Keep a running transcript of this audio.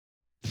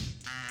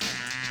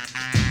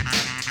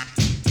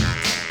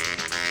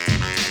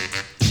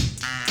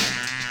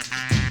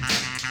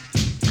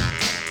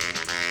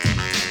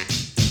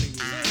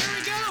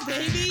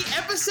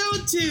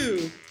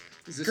2.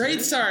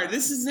 Great start.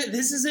 This is it.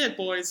 This is it,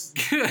 boys.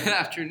 Good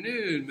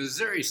afternoon,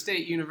 Missouri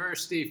State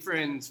University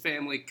friends,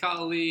 family,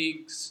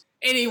 colleagues,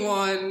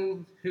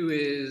 anyone who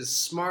is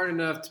smart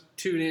enough to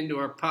tune into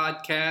our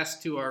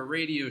podcast, to our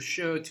radio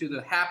show, to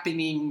the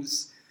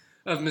happenings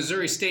of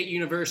Missouri State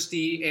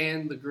University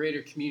and the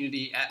greater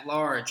community at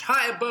large.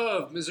 High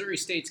above Missouri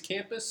State's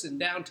campus in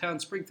downtown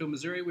Springfield,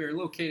 Missouri, we are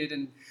located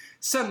in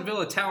Sun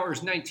Villa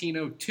Towers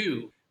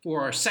 1902.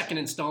 For our second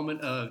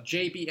installment of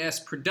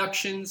JBS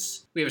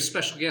Productions. We have a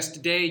special guest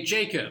today.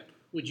 Jacob,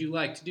 would you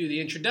like to do the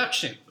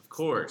introduction? Of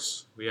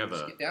course. We have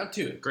Let's get down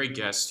to it. great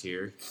guest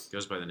here.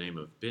 Goes by the name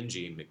of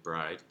Benji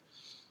McBride.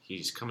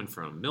 He's coming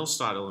from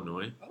Millstadt,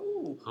 Illinois,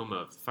 home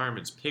of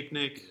Fireman's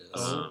Picnic,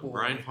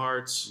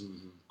 Reinhardt's,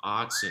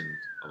 Otts, and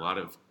a lot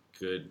of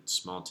good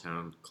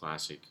small-town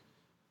classic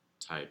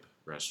type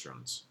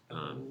restaurants.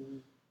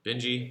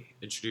 Benji,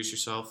 introduce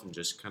yourself and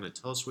just kind of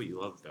tell us what you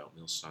love about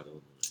Millstadt,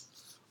 Illinois.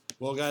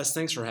 Well, guys,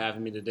 thanks for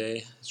having me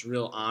today. It's a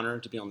real honor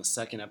to be on the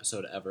second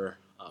episode ever,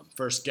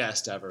 first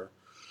guest ever.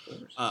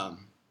 I'll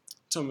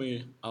tell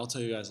you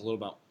guys a little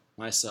about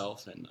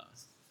myself and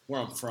where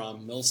I'm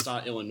from.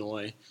 Millstadt,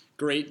 Illinois,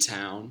 great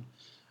town,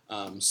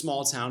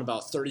 small town,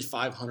 about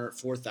 3,500,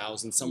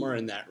 4,000, somewhere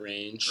in that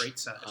range.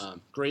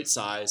 Great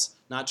size.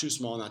 Not too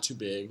small, not too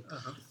big.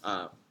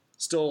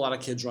 Still a lot of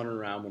kids running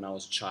around when I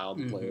was a child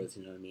to play with,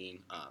 you know what I mean?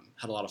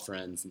 Had a lot of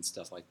friends and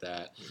stuff like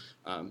that.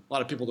 A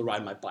lot of people to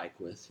ride my bike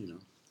with, you know.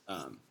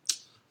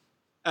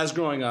 As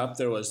growing up,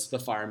 there was the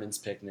Fireman's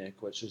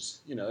Picnic, which is,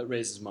 you know, it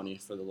raises money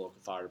for the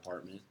local fire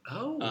department.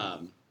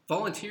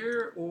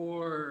 Volunteer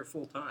or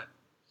full-time?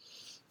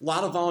 A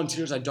lot of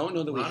volunteers. I don't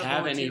know that we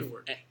have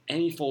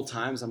any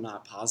full-times. I'm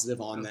not positive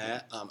on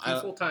that.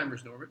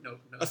 Full-timers, Norbert? No.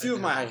 A few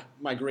of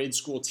my grade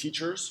school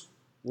teachers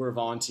were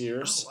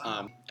volunteers. Oh,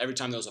 wow. Every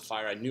time there was a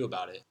fire, I knew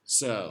about it.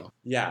 So,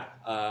 yeah.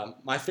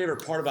 My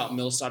favorite part about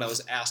Millstadt, I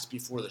was asked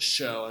before the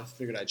show, I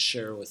figured I'd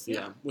share with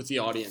the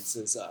audience,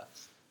 is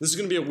this is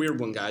going to be a weird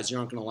one, guys. You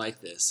aren't going to like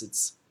this.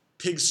 It's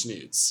pig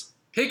snoots.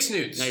 Pig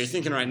snoots. Now, you're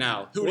thinking right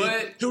now,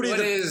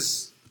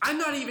 I'm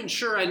not even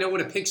sure I know what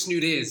a pig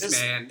snoot is,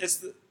 man. It's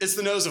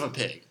the nose of a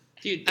pig.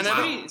 Dude,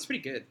 it's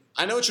pretty good.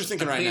 I know what you're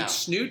thinking right now. A pig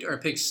snoot or a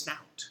pig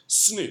snout?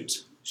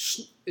 Snoot.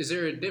 Is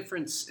there a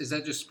difference? Is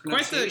that just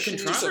Quite pronunciation?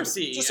 the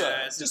controversy. Just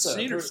a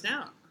snoot or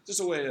snout. Just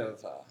a way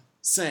of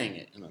saying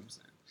it, you know what I'm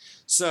saying?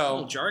 So, a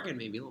little jargon,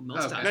 maybe, a little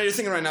Millstadt. Okay. Now you're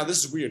thinking right now,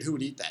 this is weird. Who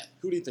would eat that?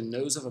 Who would eat the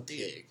nose of a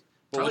pig?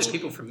 Probably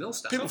people from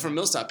Millstadt. People from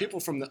Millstadt.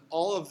 People from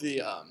all of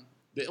the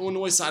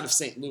Illinois side of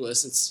St.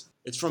 Louis.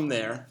 It's from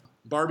there.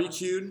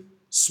 Barbecued,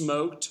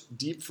 smoked,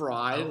 deep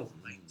fried. Oh,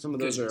 my Some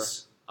of those are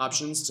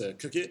options to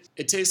cook it.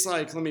 It tastes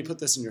like, let me put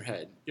this in your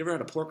head. You ever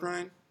had a pork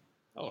rind?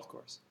 Oh, of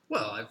course.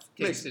 Well, I've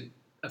tasted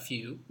a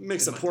few.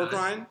 Mix a pork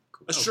rind,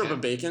 a strip of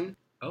bacon,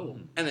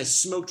 and a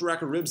smoked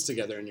rack of ribs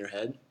together in your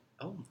head.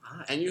 Oh,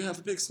 my. And you have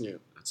a pig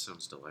snoot. That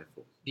sounds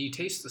delightful. Do you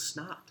taste the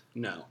snot?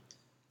 No.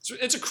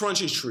 It's a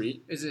crunchy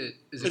treat. Is it?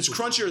 It's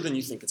crunchier than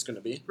you think it's going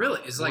to be. Really?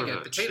 It's like More a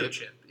of a potato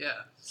chip. chip. Yeah.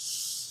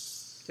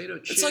 Potato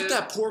chip. It's like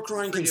that pork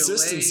rind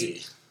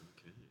consistency.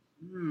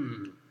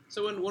 Okay.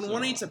 So when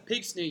one eats a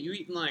pig snoot, you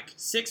eating like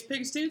 6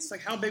 pig snoots?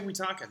 Like how big we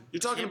talking?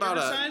 You're talking Hamburger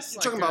about size?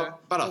 about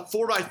a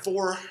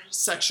 4x4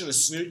 section of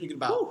snoot. You get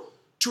about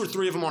 2 or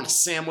 3 of them on a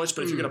sandwich,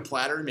 but if you get a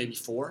platter, maybe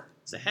 4.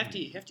 It's a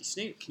hefty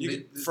snoot. You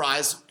get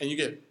fries, and you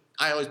get.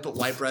 I always put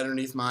white bread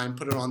underneath mine,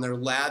 put it on there,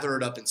 lather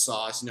it up in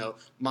sauce. You know,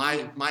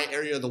 my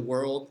area of the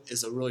world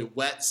is a really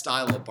wet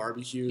style of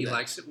barbecue. He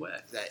likes it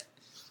wet. That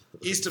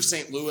east of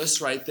St.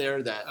 Louis, right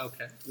there.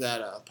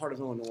 That part of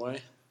Illinois.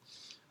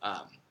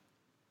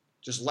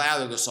 Just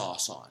lather the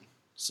sauce on.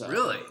 So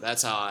really,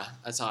 that's how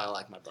I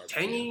like my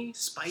barbecue. Tangy,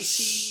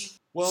 spicy.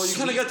 Well, you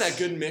kind of got that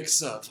good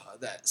mix of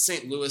that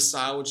St. Louis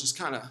style, which is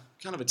kind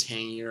of a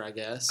tangier, I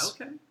guess.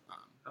 Okay.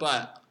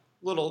 But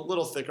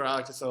little thicker. I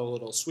like to throw a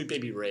little Sweet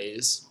Baby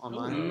Ray's on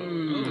mine.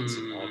 That's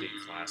an Aldi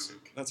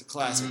classic. That's a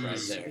classic right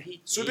there.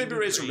 Sweet Baby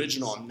Ray's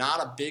original. I'm not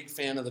a big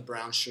fan of the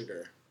brown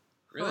sugar.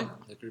 Really?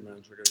 The green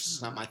brown sugar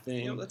is not my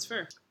thing. Yeah, that's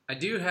fair. I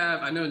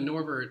know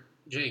Norbert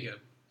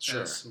Jacob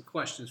Sure. has some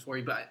questions for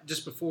you, but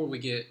just before we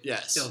get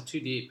delved too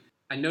deep,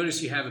 I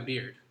noticed you have a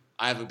beard.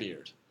 I have a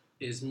beard.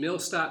 Is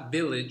Millstadt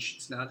Village,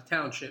 it's not a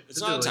township,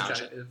 it's not village, a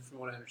township. From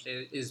what I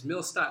understand, is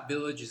Millstadt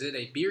Village, is it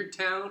a beard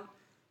town?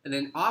 And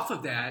then off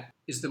of that,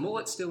 is the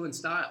mullet still in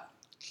style?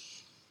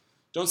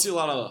 Don't see a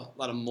lot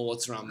of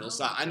mullets around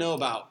Millstadt. I know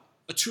about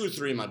 2 or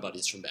 3 of my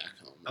buddies from back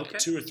home. Right? Okay.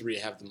 2 or 3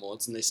 have the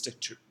mullets, and they stick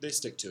to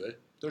it.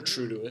 They're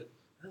true to it.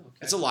 Oh, okay.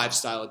 It's a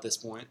lifestyle at this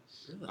point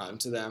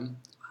to them.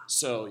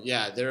 So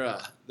yeah, they're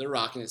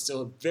rocking it.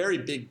 Still a very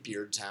big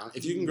beard town.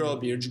 If you can grow a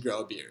beard, you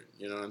grow a beard.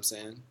 You know what I'm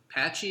saying?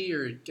 Patchy,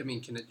 or can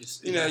it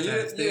just? You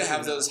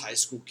have those high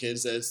school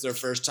kids that it's their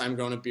first time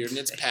growing a beard and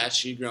it's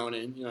patchy growing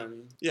in. You know what I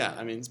mean? Yeah,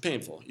 I mean it's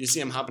painful. You see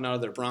them hopping out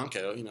of their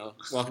Bronco,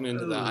 walking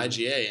into the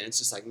IGA, and it's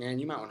just like, man,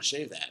 you might want to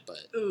shave that.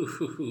 But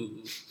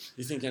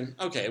you're thinking,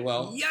 okay,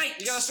 well, yikes!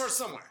 You gotta start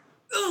somewhere.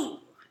 Ooh.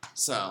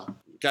 So,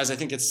 guys, I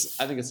think it's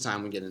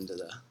time we get into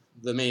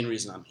the main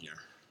reason I'm here.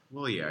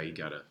 Well, yeah, you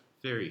got a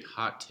very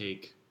hot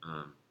take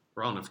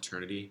we're all in a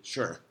fraternity.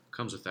 Sure.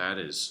 Comes with that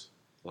is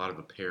a lot of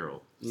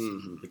apparel.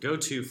 Mm-hmm. The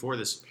go-to for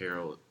this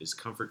apparel is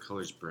Comfort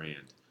Colors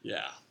brand.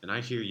 Yeah. And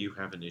I hear you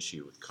have an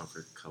issue with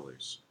Comfort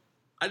Colors.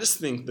 I just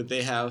think that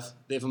they have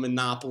a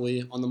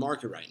monopoly on the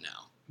market right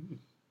now. Mm.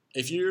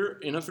 If you're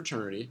in a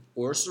fraternity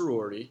or a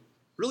sorority,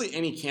 really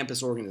any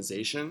campus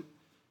organization,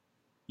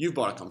 you've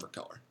bought a Comfort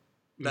Color.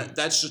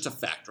 That's just a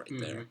fact right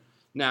there.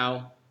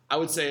 Now, I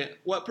would say,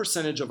 what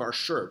percentage of our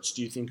shirts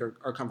do you think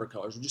are Comfort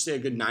Colors? Would you say a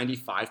good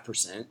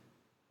 95%?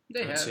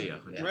 They have, say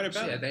 100%. Right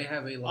about yeah, it. they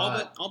have a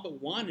lot. All but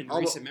one in All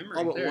recent but- memory.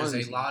 all but There's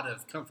one. a lot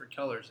of Comfort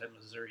Colors at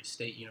Missouri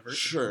State University.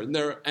 Sure.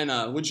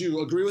 Would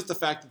you agree with the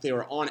fact that they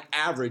are on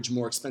average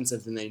more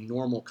expensive than a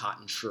normal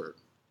cotton shirt?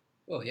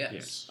 Well, yes.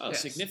 Yes. Oh,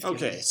 Yes. significant.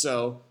 Okay,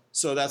 so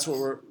that's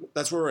where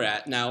we're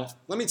at. Now,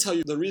 let me tell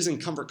you the reason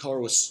Comfort Color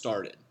was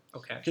started.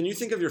 Okay. Can you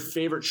think of your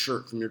favorite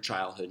shirt from your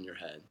childhood in your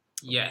head?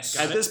 Yes.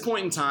 At this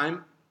point in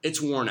time,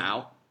 it's worn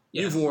out.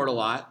 Yes. You've worn it a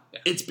lot. Yeah.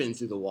 It's been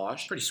through the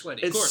wash. Pretty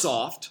sweaty. It's Of course.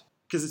 soft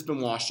because it's been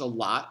washed a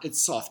lot. It's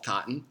soft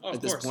cotton Oh, of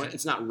at this course. point.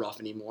 It's not rough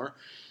anymore.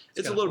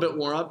 It's a got little bit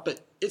worn up,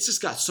 but it's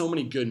just got so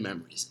many good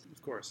memories.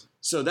 Of course.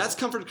 So that's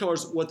Comfort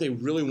Colors, what they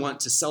really want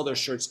to sell their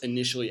shirts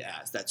initially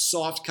as. That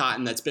soft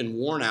cotton that's been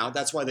worn out.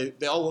 That's why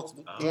they all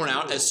look worn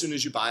out as soon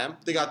as you buy them.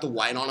 They got the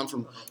white on them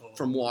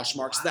from wash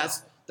marks. Wow.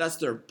 That's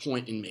their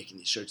point in making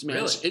these shirts. Man,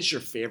 Really? it's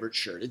your favorite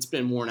shirt. It's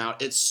been worn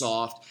out. It's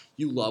soft.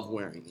 You love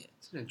wearing it.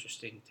 It's an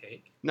interesting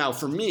take. Now,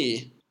 for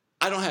me,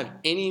 I don't have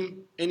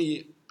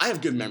any. I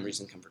have good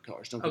memories in Comfort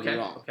Colors. Don't get me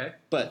wrong. Okay.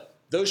 But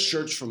those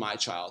shirts from my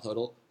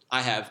childhood,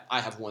 I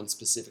have one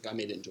specific. I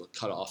made it into a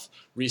cutoff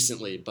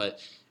recently, but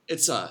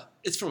it's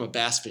from a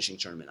bass fishing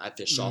tournament. I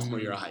fished sophomore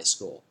year of high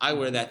school. I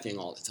wear that thing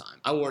all the time.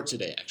 I wore it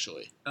today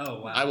actually.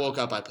 Oh, wow. I woke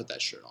up, I put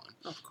that shirt on.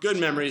 Of course. Good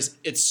memories.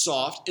 It's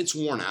soft. It's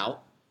worn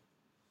out,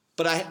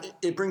 but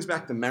it brings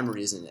back the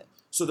memories in it.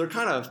 So they're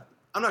kind of.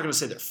 I'm not going to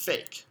say they're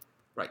fake,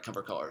 right?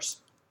 Comfort Colors,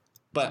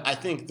 but I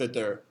think that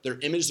their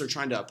image they're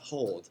trying to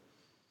uphold.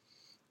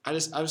 I'm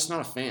just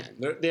not a fan.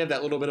 They have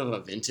that little bit of a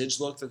vintage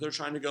look that they're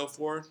trying to go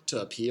for to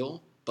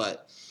appeal,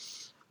 but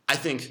I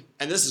think,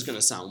 and this is going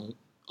to sound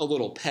a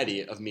little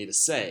petty of me to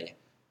say,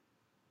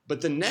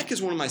 but the neck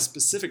is one of my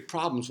specific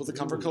problems with the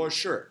Comfort Color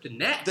shirt. The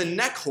neck. The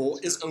neck hole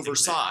is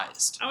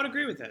oversized. I would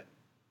agree with that.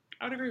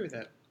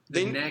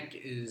 The neck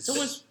is So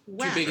was too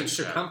whack. big in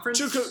circumference.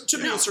 Too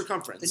big No. in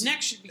circumference. The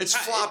neck should be. It's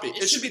tight. floppy.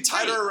 It should be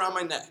tighter tight. around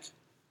my neck.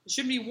 It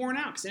shouldn't be worn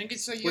out because then it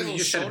gets so you Well, you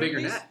just had a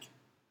bigger neck.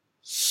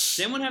 Does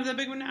anyone have that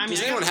big one? I mean,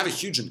 Does anyone have a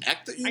huge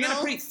neck that you I know? got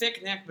a pretty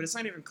thick neck, but it's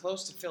not even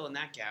close to filling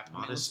that gap. I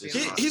mean, let's be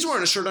honest. He's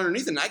wearing a shirt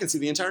underneath and I can see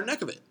the entire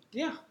neck of it.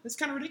 Yeah, it's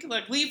kind of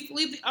ridiculous. Like leave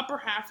the upper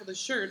half of the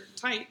shirt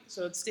tight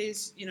so it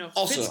stays,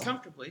 Also, fits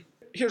comfortably.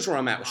 Here's where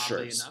I'm at with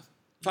Oddly shirts. enough.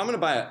 If I'm going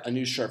to buy a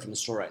new shirt from the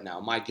store right now,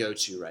 my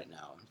go-to right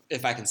now,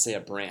 if I can say a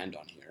brand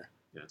on here,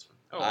 Yeah, that's fine.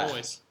 Oh,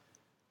 always.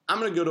 I'm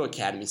going to go to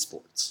Academy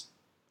Sports.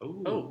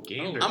 Oh,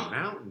 Gander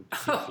Mountain.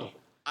 Oh.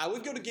 I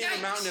would go to Gander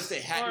Yikes. Mountain if they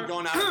hadn't Or-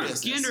 gone out of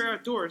business. Gander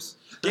Outdoors.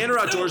 Gander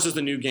Outdoors is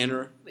the new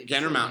Gander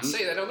Mountain.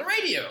 Say that on the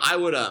radio. I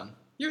would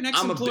You're an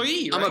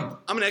ex-employee, right?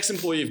 I'm an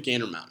ex-employee of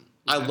Gander Mountain.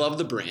 I love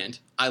the brand.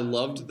 I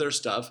loved their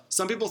stuff.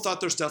 Some people thought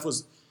their stuff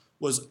was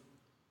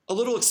a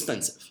little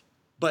expensive.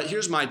 But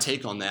here's my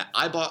take on that.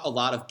 I bought a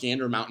lot of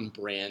Gander Mountain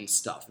brand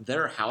stuff.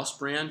 Their house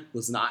brand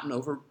was not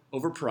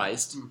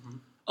overpriced. Mm-hmm.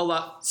 A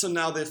lot. So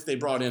now if they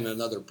brought in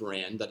another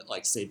brand that,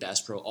 like, say,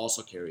 Bass Pro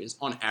also carries,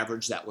 on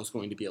average that was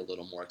going to be a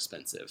little more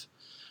expensive.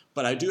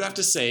 But I do have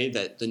to say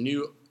that the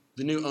new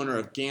owner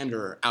of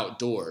Gander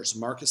Outdoors,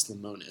 Marcus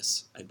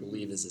Lemonis, I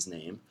believe is his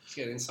name.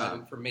 Get inside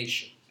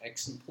information.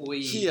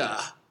 Ex-employee. He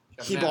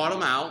bought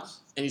him out,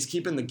 and he's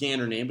keeping the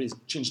Gander name, but he's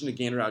changing to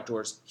Gander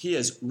Outdoors. He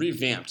has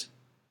revamped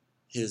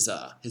his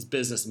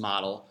business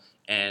model,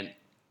 and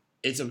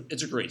it's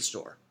a great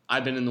store.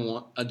 I've been in the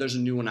one. There's a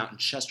new one out in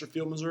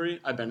Chesterfield, Missouri.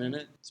 I've been in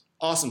it. It's an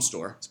awesome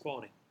store. It's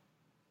quality.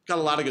 Got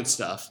a lot of good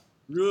stuff.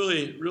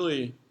 Really,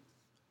 really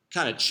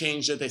kind of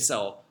changed it. They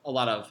sell a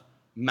lot of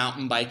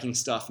mountain biking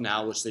stuff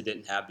now, which they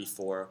didn't have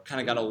before.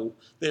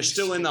 They're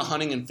still in the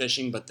hunting and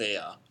fishing, but they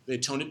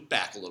toned it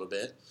back a little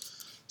bit.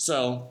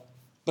 So,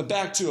 but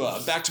back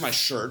to my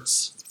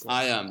shirts.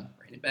 Bring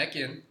it back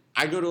in.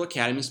 I go to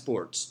Academy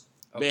Sports.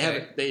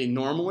 Okay. They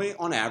normally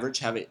on average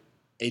have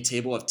a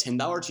table of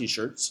 $10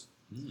 t-shirts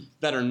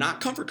that are not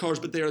Comfort Colors,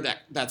 but they are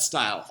that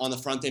style. On the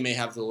front, they may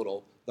have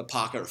the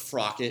pocket or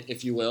frocket,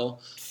 if you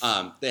will.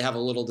 They have a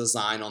little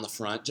design on the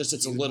front, just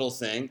it's a little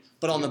thing.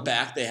 But on the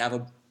back, they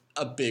have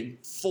a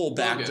big full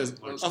back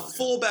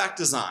full back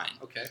design.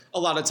 Okay. A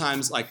lot of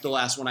times, like the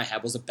last one I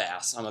had was a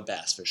bass. I'm a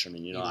bass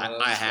fisherman,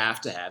 I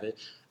have to have it.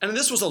 And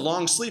this was a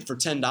long sleeve for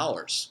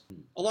 $10.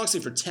 A long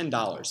sleeve for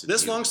 $10.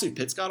 This long sleeve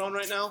Pitt's got on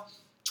right now,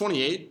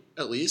 $28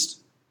 at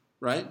least,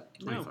 right?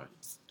 25. No,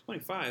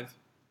 25.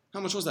 How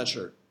much was that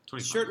shirt? The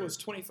shirt was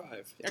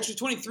 25. Actually,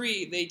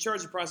 23. They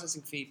charge a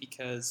processing fee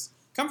because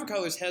Comfort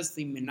Colors has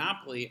the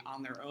monopoly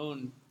on their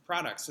own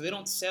products, so they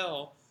don't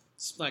sell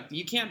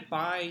you can't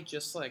buy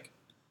just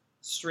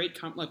straight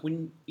like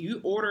when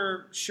you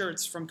order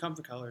shirts from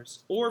Comfort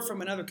Colors or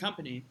from another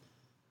company,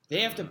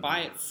 they have to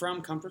buy it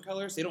from Comfort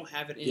Colors. They don't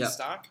have it in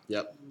stock.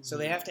 Yep. So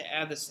they have to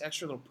add this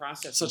extra little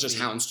process. Such as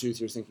Houndstooth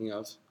you're thinking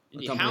of?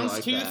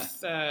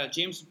 Houndstooth,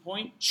 Jameson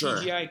Point, Sure.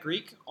 TGI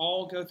Greek,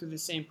 all go through the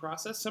same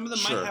process. Some of them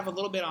might have a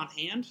little bit on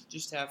hand,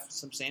 just to have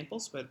some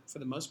samples, but for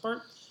the most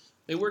part,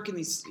 they work in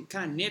these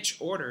kind of niche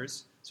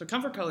orders. So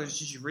Comfort Colors is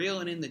just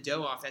reeling in the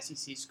dough off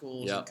SEC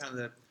schools and kind of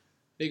the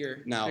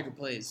bigger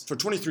plays. For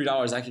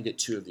 $23, I could get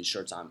 2 of these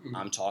shirts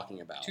I'm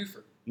talking about. 2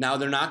 for. Now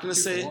they're not going to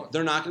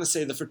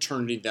say the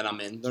fraternity that I'm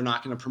in. They're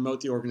not going to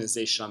promote the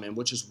organization I'm in,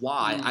 which is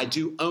why I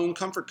do own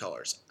Comfort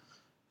Colors.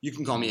 You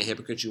can call me a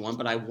hypocrite you want,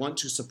 but I want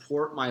to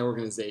support my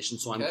organization,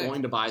 so I'm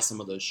going to buy some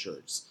of those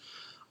shirts.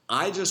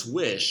 I just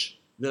wish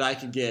that I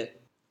could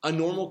get a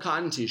normal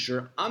cotton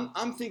T-shirt.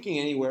 I'm thinking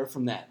anywhere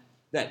from that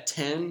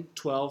 $10,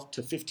 $12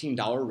 to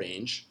 $15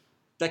 range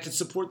that could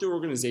support the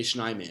organization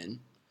I'm in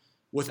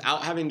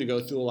without having to go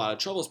through a lot of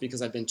troubles,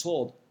 because I've been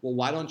told, well,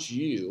 why don't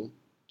you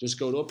just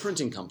go to a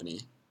printing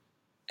company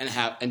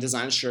and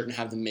design a shirt and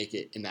have them make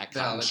it in that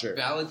cotton shirt?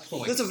 Valid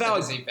point.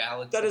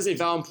 That is a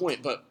valid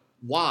point, but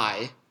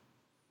why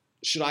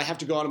should I have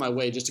to go out of my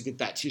way just to get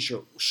that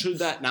T-shirt? Should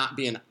that not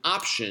be an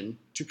option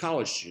to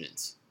college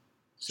students?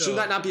 Should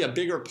that not be a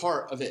bigger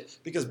part of it?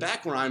 Because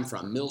back where I'm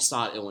from,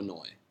 Millstadt,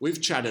 Illinois,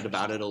 we've chatted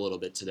about it a little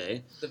bit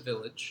today. The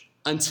village.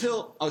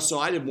 So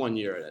I did 1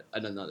 year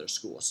at another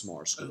school, a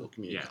smaller school,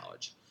 community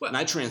college. Well, and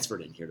I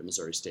transferred in here to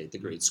Missouri State, the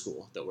grade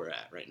school that we're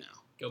at right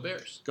now. Go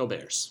Bears. Go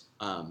Bears.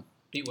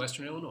 Beat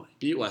Western Illinois.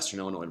 Beat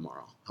Western Illinois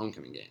tomorrow.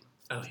 Homecoming game.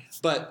 Oh, yeah.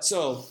 But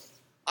so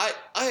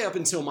I up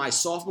until my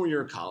sophomore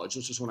year of college,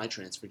 which was when I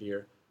transferred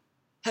here,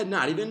 had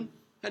not even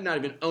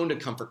owned a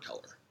Comfort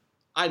Color.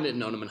 I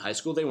didn't own them in high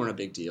school. They weren't a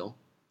big deal.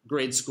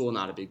 Grade school,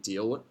 not a big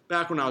deal.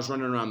 Back when I was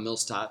running around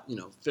Millstadt,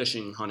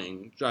 fishing,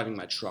 hunting, driving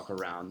my truck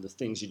around, the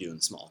things you do in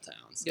small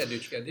towns. Yeah, do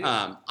what you gotta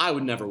do. I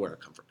would never wear a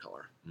Comfort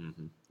Color.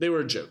 Mm-hmm. They were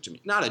a joke to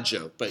me. Not a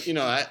joke, but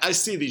I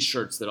see these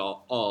shirts that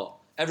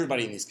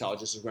everybody in these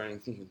colleges is wearing,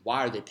 thinking,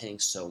 why are they paying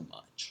so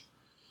much?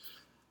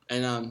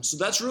 And so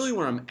that's really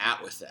where I'm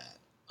at with that.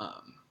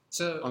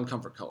 On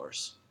Comfort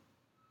Colors.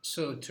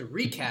 So to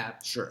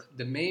recap, sure,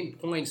 the main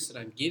points that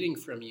I'm getting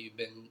from you,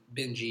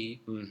 Benji,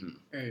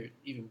 or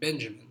even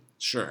Benjamin,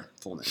 sure,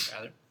 full name,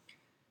 rather,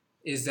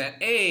 is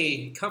that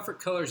Comfort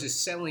Colors is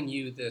selling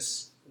you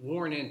this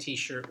worn-in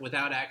T-shirt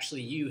without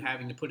actually you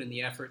having to put in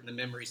the effort and the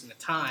memories and the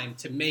time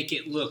to make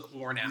it look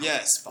worn out.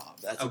 Yes, Bob,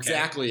 that's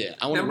exactly it.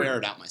 I want to wear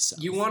it out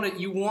myself. You want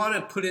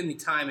to put in the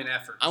time and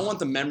effort. I want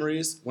the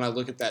memories when I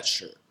look at that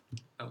shirt.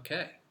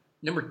 Okay.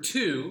 Number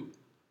 2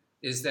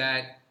 is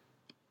that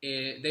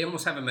they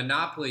almost have a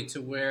monopoly to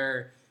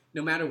where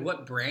no matter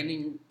what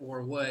branding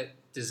or what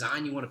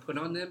design you want to put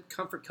on them,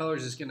 Comfort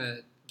Colors is going to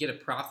get a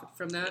profit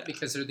from that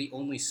because they're the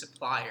only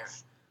supplier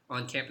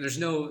on campus.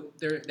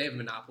 They have a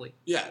monopoly.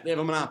 Yeah, they have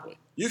a monopoly.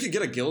 You could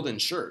get a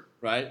Gildan shirt,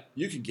 right?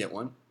 You could get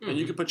one, and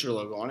you could put your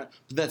logo on it,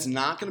 but that's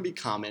not going to be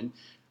common.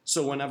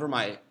 So whenever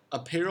my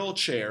apparel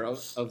chair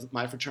of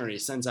my fraternity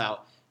sends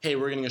out, hey,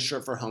 we're getting a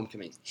shirt for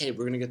homecoming. Hey,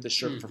 we're going to get this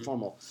shirt for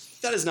formal.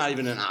 That is not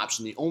even an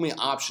option. The only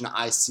option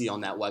I see on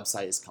that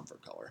website is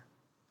Comfort Color.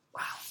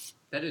 Wow.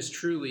 That is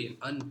truly an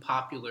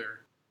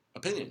unpopular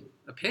opinion,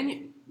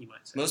 you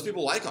might say. Most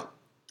people like them.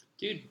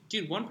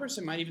 Dude, one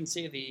person might even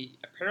say the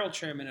apparel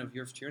chairman of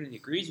your fraternity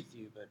agrees with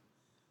you, but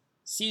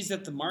sees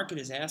that the market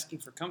is asking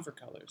for Comfort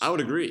Colors. I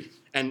would agree.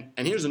 And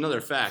here's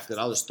another fact that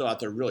I'll just throw out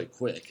there really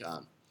quick.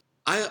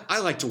 I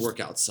like to work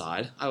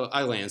outside.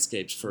 I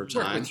landscaped for a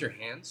time. Work with your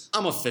hands?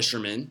 I'm a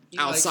fisherman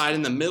outside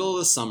in the middle of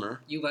the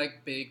summer. You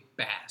like big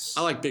bass.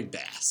 I like big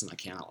bass, and I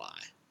cannot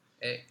lie.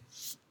 Hey.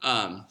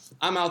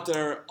 I'm out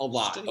there a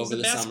lot over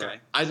the summer.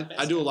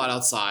 I do a lot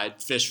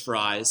outside, fish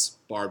fries,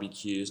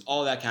 barbecues,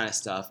 all that kind of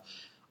stuff.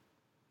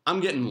 I'm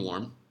getting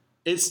warm.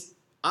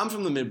 I'm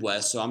from the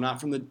Midwest, so I'm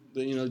not from the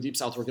deep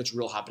South where it gets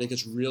real hot, but it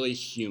gets really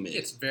humid.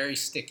 It's very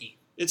sticky.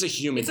 It's a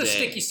humid day. It's a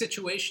sticky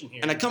situation here.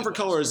 And a Comfort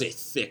Color is a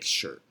thick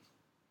shirt.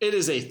 It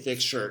is a thick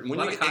shirt. And a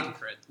lot of cotton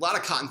thread. A lot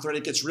of cotton thread.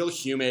 It gets real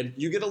humid.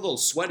 You get a little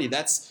sweaty.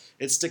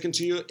 It's sticking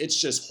to you. It's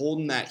just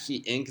holding that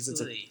heat in because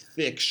it's a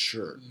thick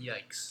shirt.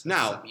 Yikes.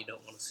 Now, you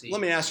don't want to see.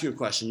 Let me ask you a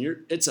question. You're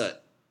at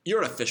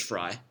a fish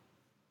fry.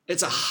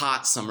 It's a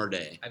hot summer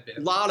day. I bet.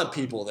 A lot of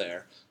people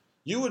there.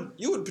 You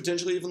would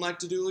potentially even like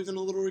to do even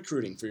a little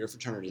recruiting for your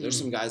fraternity. There's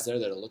some guys there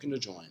that are looking to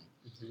join.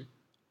 Mm-hmm.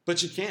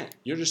 But you can't.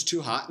 You're just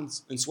too hot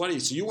and sweaty.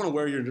 So you want to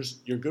wear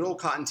your good old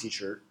cotton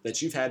T-shirt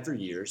that you've had for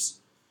years.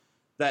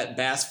 That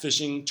bass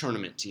fishing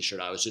tournament T-shirt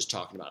I was just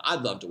talking about.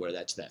 I'd love to wear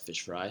that to that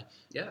fish fry.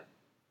 Yeah.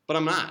 But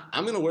I'm not.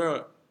 I'm going to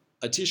wear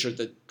a T-shirt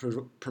that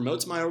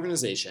promotes my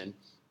organization,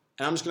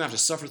 and I'm just going to have to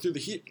suffer through the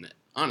heat in it,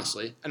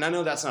 honestly. And I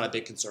know that's not a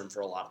big concern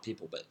for a lot of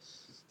people, but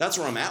that's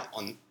where I'm at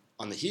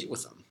on the heat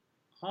with them.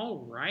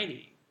 All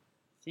righty.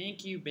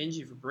 Thank you,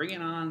 Benji, for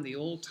bringing on the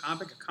old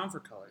topic of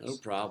Comfort Colors. No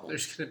problem.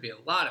 There's going to be a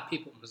lot of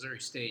people in Missouri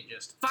State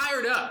just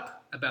fired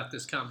up about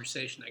this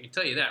conversation. I can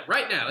tell you that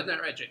right now. Isn't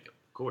that right, Jacob?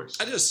 Of course.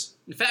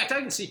 In fact, I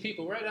can see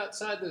people right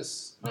outside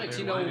this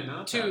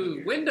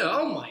 1902 window.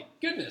 Oh, my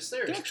goodness.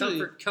 There's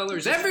Comfort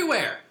Colors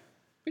everywhere.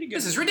 Pretty good.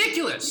 This is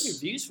ridiculous. Pretty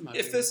good views from up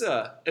If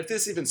here.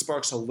 this even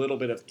sparks a little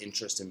bit of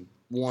interest in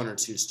one or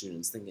two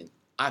students thinking,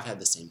 I've had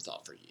the same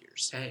thought for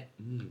years. Hey.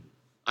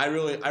 I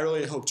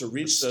really hope to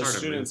reach Let's those start a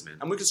students,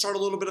 movement. and we can start a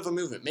little bit of a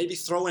movement. Maybe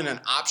throw in an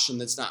option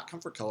that's not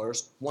comfort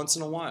colors once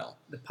in a while.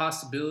 The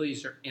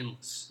possibilities are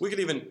endless. You could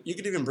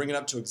even bring it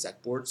up to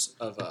exec boards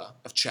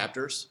of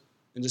chapters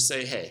and just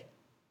say, hey,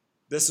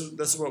 this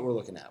is what we're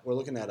looking at. We're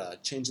looking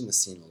at changing the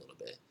scene a little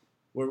bit.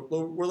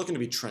 We're looking to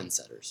be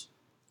trendsetters.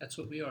 That's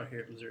what we are here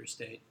at Missouri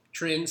State.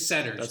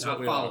 Trendsetters, That's not what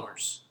we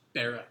followers.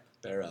 Bear up.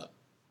 Bear up.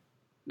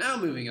 Now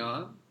moving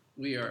on,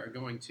 we are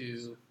going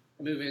to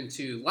move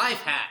into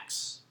life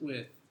hacks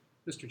with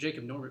Mr.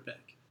 Jacob Norbert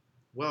Beck.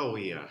 Well,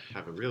 we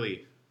have a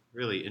really,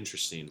 really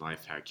interesting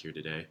life hack here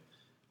today.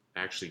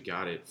 I actually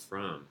got it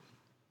from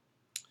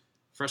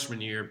freshman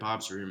year,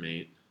 Bob's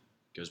roommate,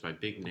 goes by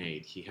Big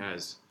Nate. He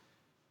has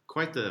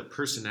quite the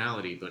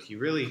personality, but he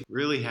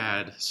really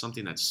had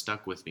something that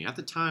stuck with me. At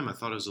the time, I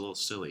thought it was a little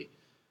silly,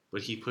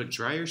 but he put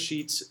dryer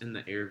sheets in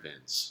the air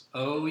vents.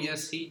 Oh,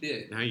 yes, he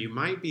did. Now, you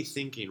might be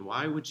thinking,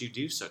 why would you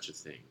do such a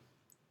thing?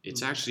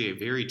 It's actually a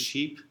very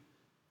cheap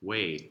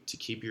way to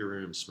keep your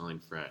room smelling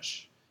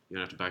fresh. You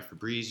don't have to buy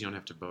Febreze. You don't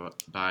have to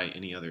buy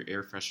any other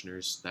air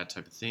fresheners, that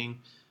type of thing.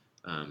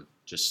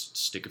 Just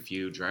stick a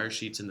few dryer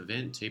sheets in the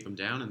vent, tape them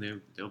down,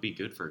 and they'll be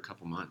good for a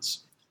couple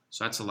months.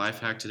 So that's a life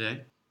hack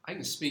today. I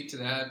can speak to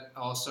that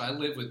also. I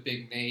lived with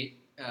Big Nate.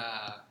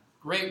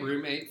 Great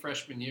roommate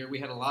freshman year. We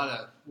had a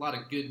lot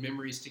of good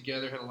memories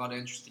together, had a lot of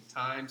interesting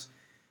times.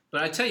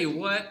 But I tell you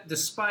what,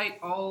 despite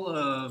all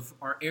of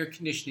our air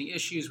conditioning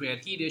issues, we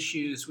had heat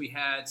issues, we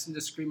had some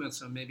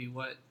disagreements on maybe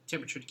what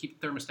temperature to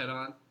keep the thermostat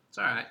on. It's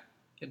all right.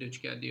 Gotta do what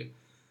you gotta do.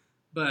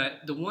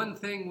 But the one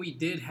thing we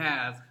did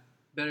have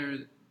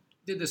did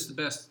this the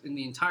best in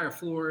the entire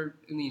floor,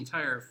 in the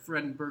entire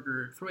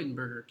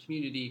Freudenberger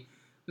community,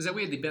 was that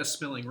we had the best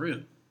smelling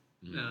room.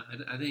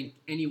 I think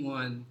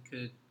anyone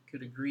could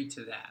agree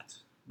to that.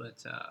 But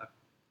it's a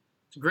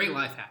great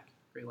life hack.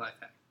 Great life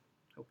hack.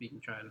 Hope you can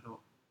try it at home.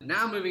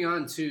 Now moving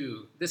on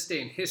to this day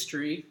in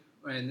history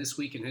and this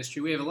week in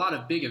history, we have a lot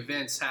of big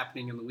events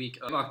happening in the week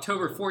of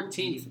October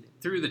 14th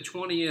through the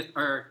 20th,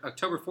 or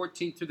October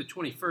 14th through the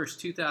 21st,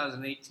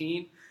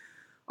 2018.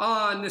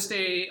 On this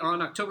day,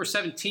 on October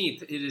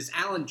 17th, it is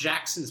Alan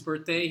Jackson's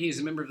birthday. He is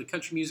a member of the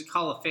Country Music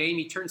Hall of Fame.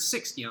 He turned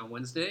 60 on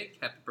Wednesday.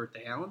 Happy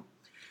birthday, Alan.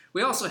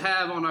 We also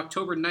have on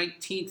October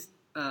 19th,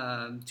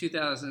 on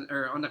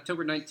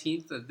October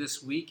 19th of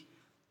this week,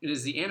 it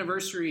is the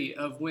anniversary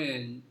of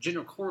when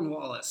General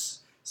Cornwallis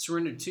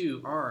surrendered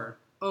to our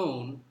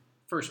own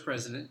first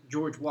president,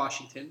 George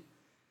Washington,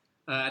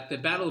 at the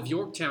Battle of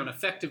Yorktown,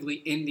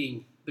 effectively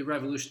ending the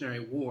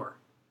Revolutionary War.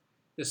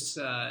 This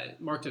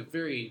marked a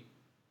very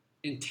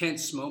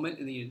intense moment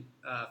in the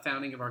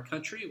founding of our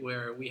country,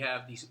 where we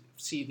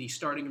see the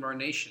starting of our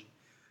nation.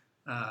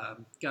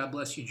 God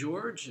bless you,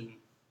 George, and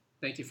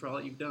thank you for all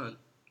that you've done.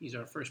 He's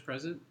our first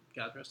president.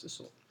 God rest his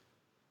soul.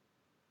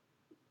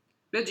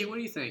 Benji, what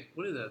do you think?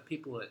 What do the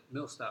people at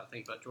Millstop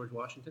think about George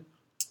Washington?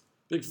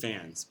 Big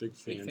fans of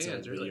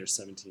the really. year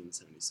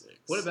 1776.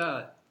 What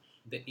about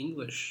the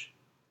English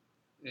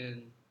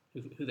and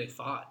who they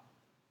fought?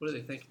 What do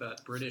they think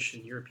about British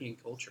and European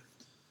culture?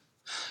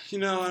 You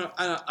know,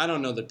 I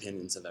don't know the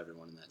opinions of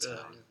everyone in that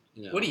town.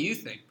 You know. What do you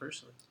think,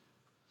 personally?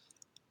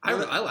 I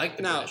like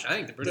the British. I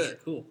think the British are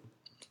cool.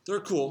 They're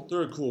cool.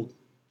 They're a cool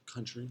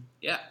country.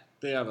 Yeah.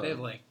 They have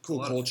like cool a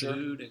lot culture. Of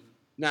food and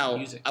now,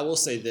 music. I will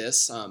say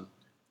this.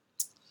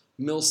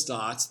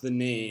 Millstadt, the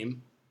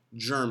name,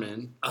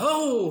 German.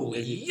 Oh,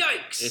 If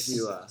yikes!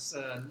 you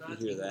not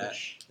hear English. that,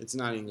 it's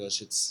not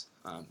English. It's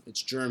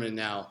German.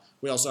 Now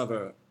we also have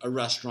a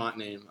restaurant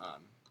name,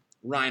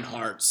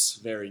 Reinhardt's,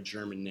 very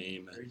German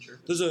name. Very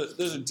German. There's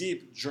a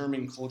deep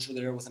German culture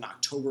there with an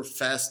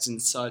Oktoberfest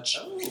and such.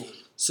 Oh.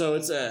 So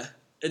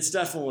it's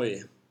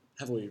definitely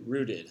heavily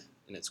rooted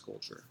in its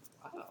culture.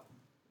 Wow.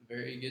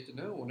 Very good to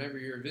know. Whenever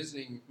you're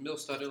visiting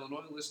Millstadt,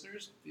 Illinois,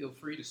 listeners, feel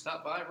free to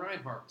stop by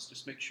Reinhardt's.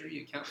 Just make sure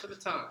you account for the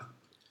time.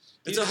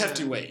 It's a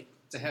hefty wait.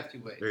 It's a hefty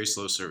wait. Very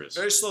slow service.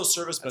 Very slow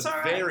service, but That's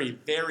all right. very,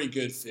 very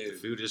good food.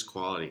 Food is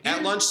quality.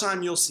 At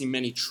lunchtime, you'll see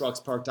many trucks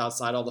parked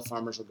outside. All the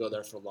farmers will go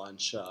there for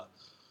lunch.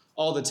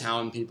 All the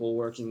town people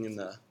working in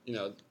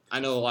I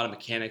know a lot of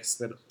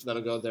mechanics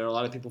that'll go there. A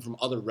lot of people from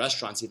other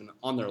restaurants, even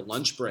on their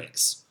lunch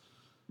breaks,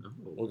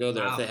 will go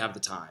there if they have the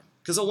time.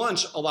 Because a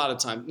lunch, a lot of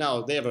time,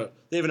 no, they have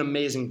an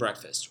amazing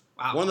breakfast.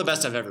 Wow. One of the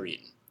best I've ever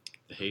eaten.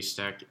 The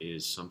haystack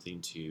is something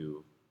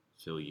to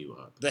fill you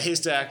up. The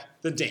haystack,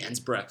 the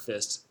Dan's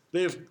breakfast.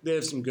 They have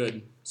some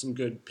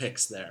good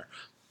picks there.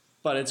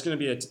 But it's gonna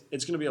be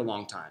a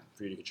long time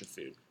for you to get your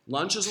food.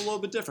 Lunch is a little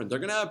bit different. They're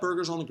gonna have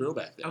burgers on the grill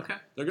back there. Okay.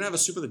 They're gonna have a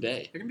soup of the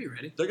day. They're going to be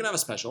ready. They're gonna have a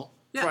special.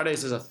 Yeah.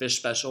 Fridays is a fish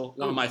special.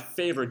 One of my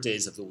favorite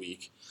days of the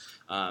week.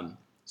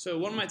 So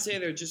one might say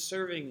they're just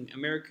serving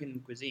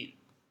American cuisine.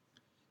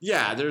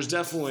 Yeah, there's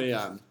definitely.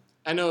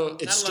 I know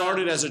it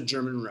started as a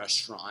German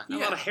restaurant. A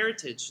lot of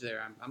heritage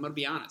there. I'm going to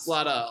be honest. A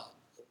lot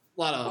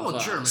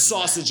of German,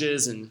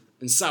 sausages and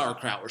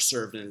sauerkraut were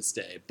served in its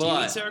day. Do you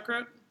But eat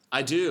sauerkraut?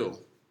 I do.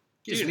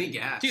 Gives me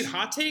gas. Dude,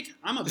 hot take.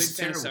 I'm a big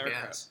fan of sauerkraut.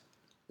 Gas.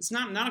 It's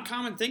not a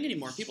common thing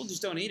anymore. People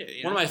just don't eat it.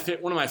 You know?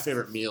 One of my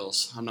favorite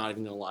meals. I'm not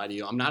even gonna lie to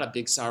you. I'm not a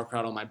big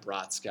sauerkraut on my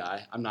brats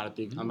guy. I'm not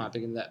big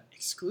into that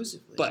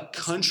Exclusively. But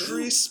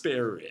country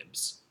spare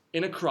ribs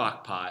in a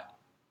crock pot.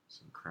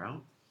 Some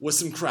kraut? With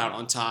some kraut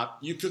on top.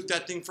 You cook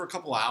that thing for a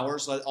couple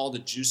hours, let all the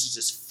juices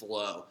just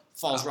flow.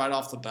 Falls right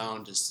off the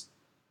bone.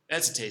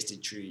 That's a tasty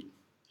treat.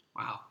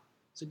 Wow.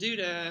 So,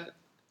 dude,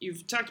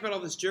 you've talked about all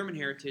this German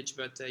heritage,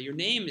 but your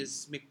name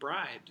is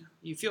McBride.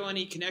 You feel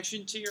any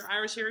connection to your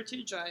Irish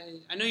heritage?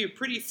 I know you're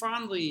pretty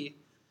fondly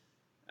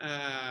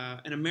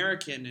an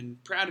American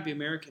and proud to be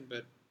American,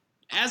 but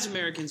as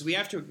Americans, we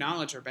have to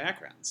acknowledge our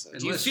backgrounds. So,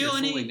 do you feel you're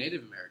any fully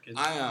Native American.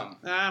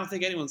 I don't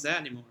think anyone's that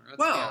anymore.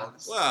 Well,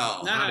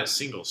 not a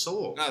single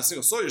soul. Not a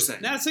single soul, you're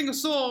saying. Not a single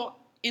soul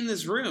in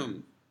this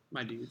room,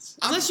 my dudes.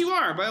 Unless you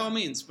are, by all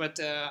means. But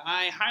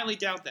I highly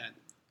doubt that.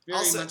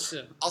 Very much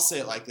so. I'll say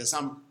it like this: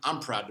 I'm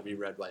proud to be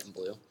red, white, and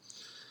blue.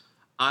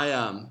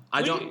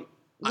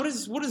 What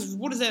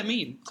does that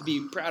mean to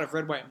be proud of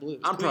red, white, and blue?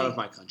 I'm proud of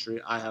my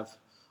country.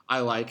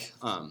 I like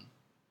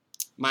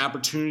my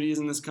opportunities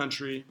in this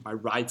country, my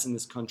rights in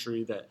this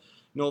country that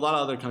a lot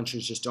of other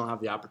countries just don't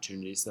have the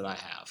opportunities that I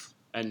have.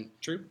 And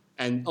True.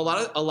 And a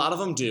lot of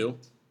them do,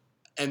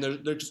 and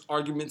there's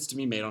arguments to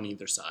be made on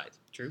either side.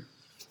 True.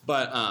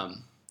 But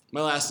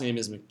my last name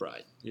is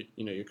McBride.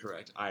 You're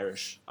correct.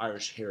 Irish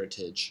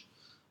heritage.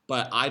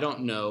 But I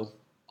don't know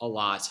a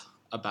lot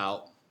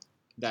about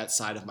that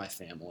side of my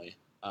family.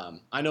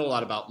 I know a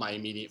lot about my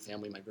immediate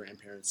family, my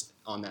grandparents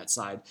on that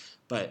side,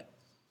 but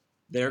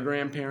their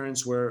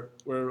grandparents were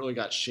really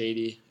got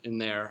shady in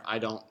there. I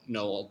don't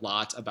know a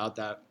lot about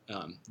that.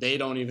 They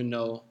don't even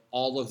know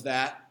all of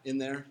that in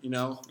there,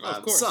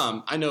 Of course.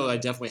 Some. I know I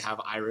definitely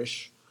have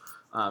Irish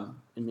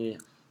in me,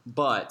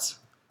 but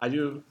I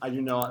do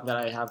know that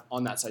I have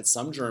on that side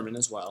some German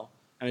as well,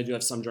 and I do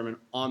have some German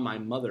on my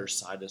mother's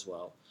side as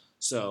well.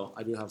 So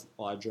I do have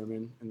a lot of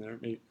German in there.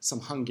 Maybe some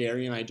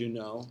Hungarian I do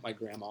know. My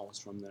grandma was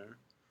from there.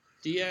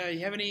 Do you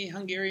have any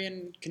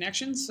Hungarian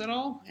connections at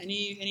all?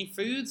 Any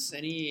foods?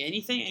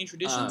 Anything? Any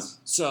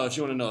traditions? So if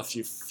you want to know a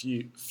few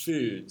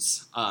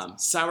foods,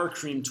 sour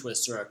cream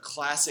twists are a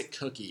classic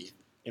cookie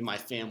in my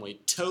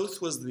family.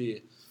 Toth was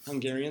the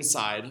Hungarian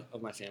side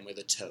of my family,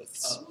 the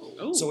Toths.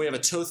 Oh. So we have a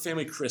Toth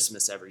family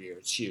Christmas every year.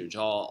 It's huge.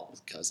 All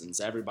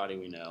cousins, everybody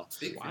we know.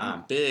 Big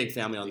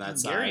family on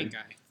that Hungarian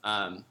side.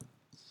 Guy.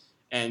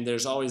 And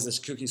there's always this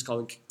cookies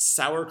called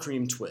sour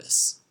cream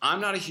twists. I'm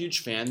not a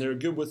huge fan. They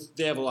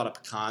have a lot of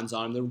pecans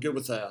on them. They're good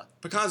with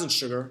pecans and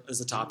sugar as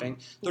the topping.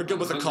 They're good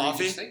with a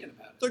coffee.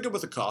 They're good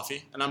with a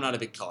coffee, and I'm not a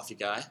big coffee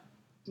guy.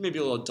 Maybe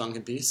a little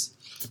Dunkin' piece.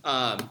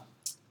 There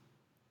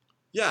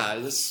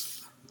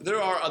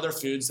are other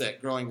foods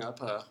that growing up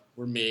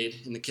were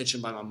made in the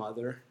kitchen by my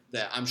mother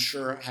that I'm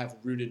sure have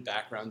rooted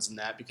backgrounds in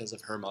that because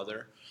of her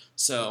mother.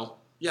 So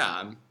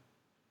I'm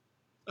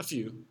a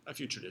few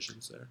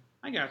traditions there.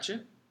 I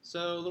gotcha.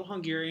 So a little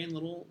Hungarian,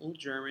 little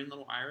German,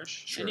 little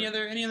Irish. Sure.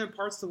 Any other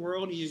parts of the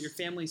world your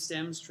family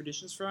stems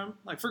traditions from?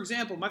 Like, for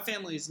example, my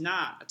family is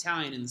not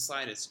Italian in the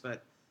slightest,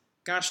 but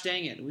gosh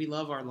dang it, we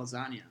love our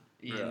lasagna.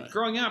 And Really?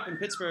 Growing up in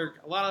Pittsburgh,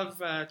 a lot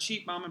of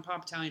cheap mom and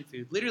pop Italian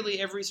food. Literally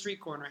every street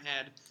corner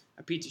had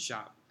a pizza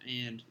shop,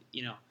 and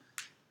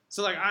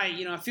so like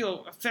I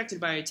feel affected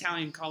by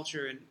Italian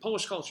culture and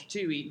Polish culture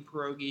too, eating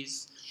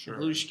pierogies,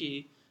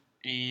 bluszki,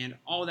 and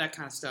all that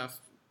kind of stuff.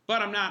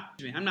 But I'm not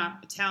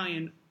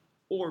Italian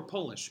or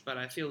Polish, but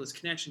I feel this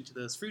connection to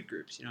those food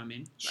groups. You know what I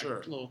mean?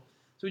 Sure. So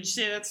would you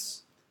say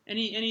that's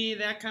any of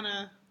that kind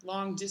of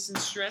long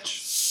distance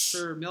stretch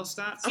for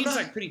Millstadt? Seems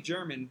like pretty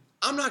German.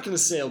 I'm not going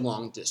to say a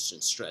long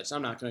distance stretch.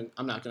 I'm not going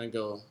to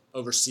go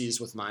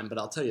overseas with mine, but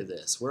I'll tell you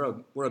this: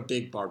 we're a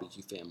big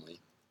barbecue family.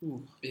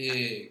 Ooh,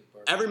 big.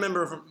 Barbecue. Every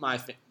member of my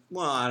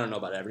well, I don't know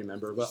about every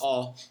member, but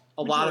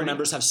a lot of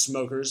members have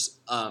smokers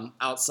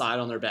outside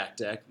on their back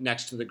deck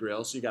next to the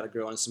grill, so you got a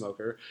grill and a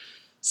smoker.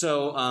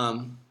 So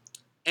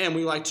and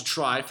we like to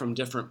try from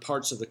different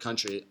parts of the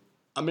country.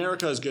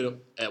 America is good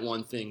at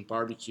one thing,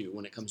 barbecue,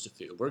 when it comes to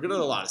food. We're good at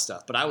a lot of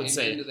stuff, but I would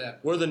say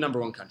we're the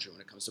number one country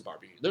when it comes to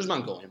barbecue. There's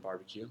Mongolian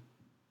barbecue.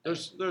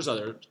 There's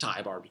other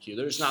Thai barbecue.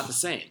 There's not the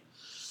same.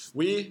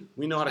 We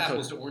know how to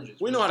Apples cook. to oranges.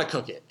 We know how to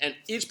cook it. And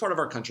each part of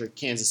our country,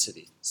 Kansas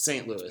City,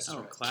 St. Louis,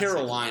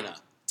 Carolina,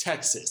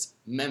 Texas,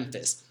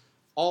 Memphis,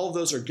 all of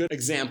those are good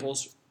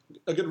examples,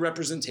 a good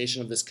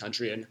representation of this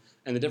country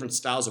and the different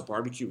styles of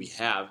barbecue we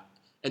have.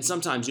 And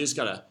sometimes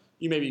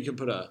you can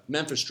put a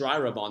Memphis dry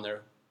rub on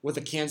there with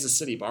a Kansas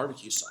City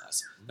barbecue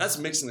sauce. That's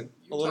mixing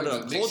a little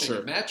bit of culture.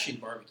 And matching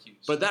barbecues.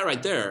 But that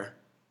right there,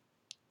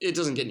 it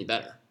doesn't get any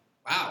better.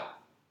 Wow.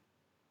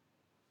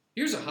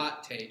 Here's a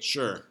hot take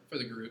Sure. for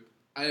the group.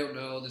 I don't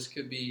know. This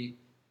could be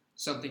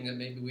something that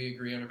maybe we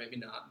agree on or maybe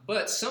not.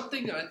 But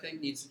something I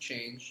think needs to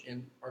change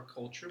in our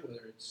culture,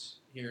 whether it's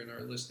here in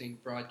our listening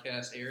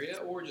broadcast area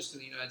or just in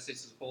the United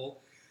States as a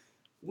whole.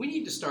 We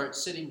need to start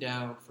sitting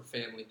down for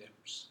family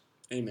dinners.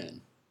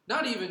 Amen.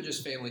 Not even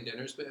just family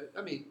dinners, but,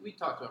 I mean, we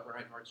talked about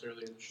Reinhardt's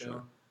earlier in the show.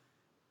 Sure.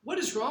 What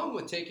is wrong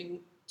with taking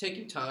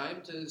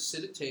time to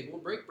sit at table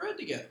and break bread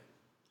together?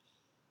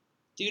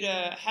 Dude,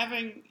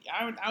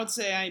 I would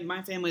say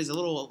my family is a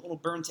little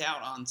burnt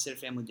out on sit at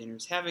family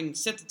dinners. Having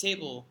set the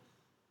table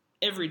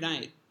every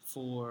night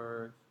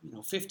for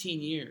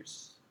 15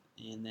 years,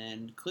 and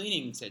then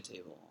cleaning said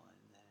table,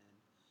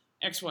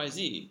 and then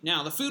XYZ.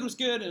 Now the food was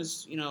good. It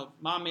was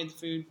mom made the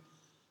food.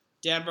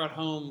 Dad brought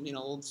home a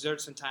little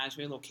dessert sometimes,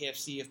 maybe a little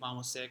KFC if mom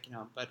was sick.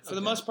 But for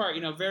the most part,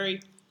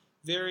 very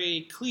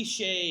very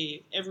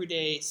cliche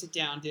everyday sit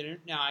down dinner.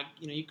 Now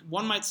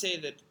one might say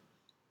that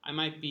I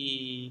might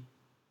be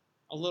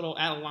a little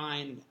out of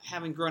line,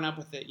 having grown up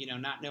with it,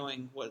 not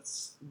knowing what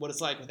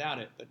it's like without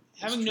it. But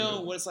having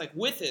known what it's like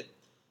with it,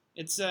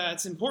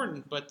 it's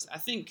important. But I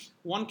think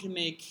one can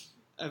make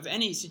of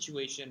any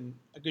situation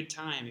a good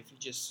time if you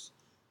just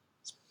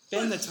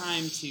spend the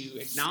time to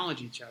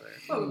acknowledge each other.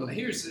 Well,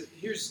 here's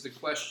the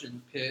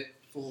question, Pitt,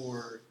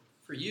 for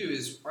you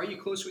is: are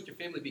you close with your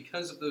family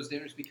because of those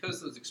dinners,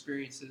 because of those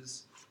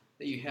experiences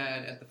that you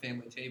had at the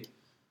family table?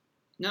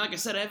 Now, like I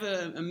said, I have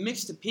a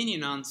mixed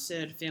opinion on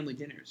said family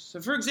dinners. So,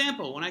 for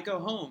example, when I go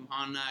home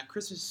on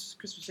Christmas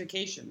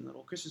vacation,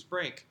 little Christmas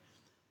break,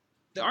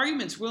 the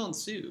arguments will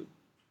ensue,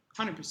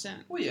 100%.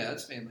 Well, yeah,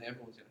 that's family.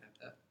 Everyone's going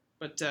to have that.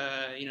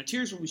 But,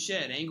 tears will be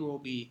shed. Anger will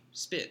be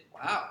spit.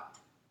 Wow.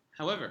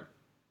 However,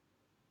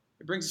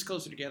 it brings us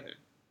closer together.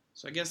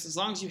 So I guess as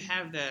long as you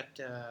have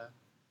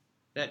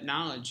that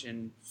knowledge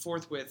and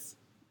forthwith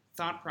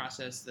thought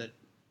process that,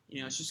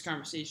 it's just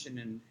conversation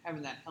and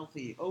having that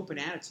healthy, open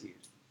attitude,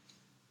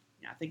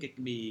 I think it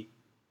can be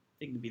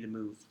the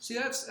move. See,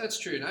 that's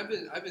true, and I've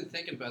been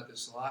thinking about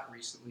this a lot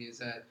recently. Is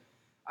that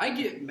I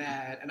get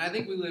mad, and I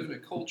think we live in a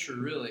culture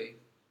really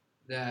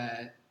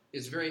that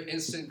is very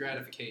instant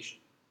gratification.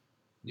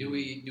 Do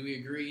we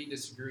agree?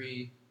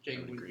 Disagree?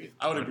 Jake,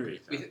 I would agree.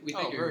 We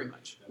think very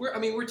much.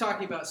 We're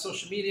talking about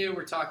social media.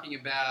 We're talking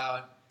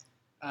about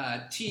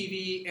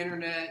TV,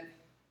 internet,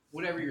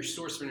 whatever your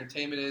source of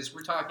entertainment is.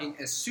 We're talking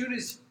as soon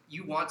as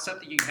you want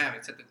something, you can have it.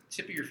 It's at the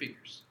tip of your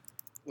fingers.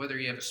 Whether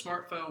you have a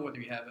smartphone, whether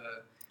you have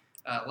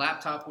a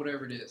laptop,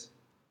 whatever it is.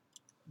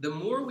 The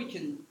more we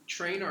can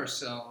train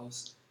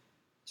ourselves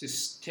to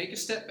take a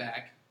step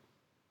back,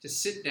 to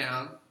sit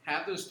down,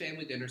 have those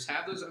family dinners,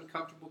 have those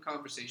uncomfortable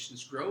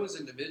conversations, grow as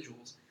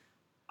individuals,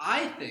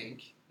 I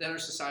think that our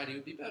society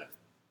would be better.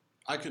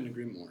 I couldn't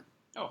agree more.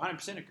 Oh,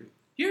 100% agree.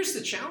 Here's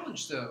the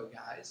challenge, though,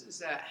 guys, is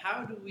that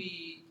how do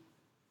we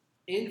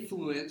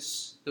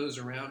influence those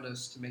around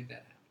us to make that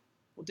happen?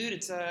 Well, dude,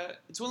 it's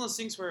one of those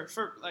things where,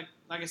 like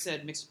I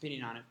said, mixed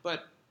opinion on it.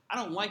 But I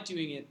don't like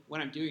doing it when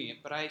I'm doing it.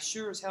 But I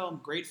sure as hell am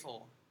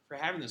grateful for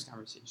having those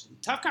conversations.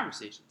 Tough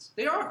conversations.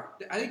 They are.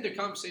 I think they're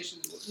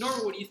conversations.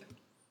 Norma, what do you think?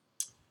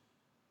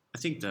 I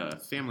think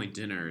the family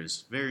dinner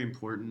is very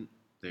important.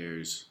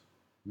 There's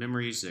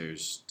memories,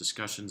 there's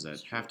discussions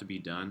that have to be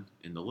done,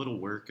 and the little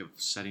work of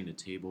setting a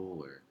table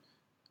or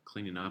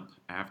cleaning up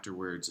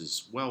afterwards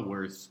is well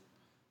worth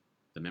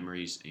the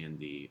memories and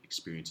the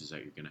experiences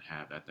that you're going to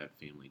have at that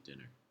family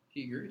dinner.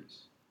 He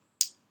agrees.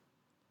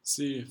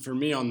 See, for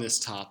me on this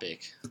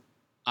topic,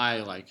 I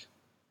like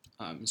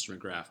Mr.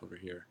 McGrath over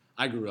here.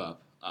 I grew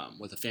up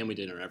with a family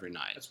dinner every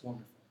night. That's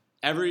wonderful.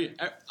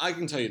 I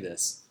can tell you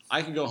this.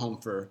 I could go home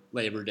for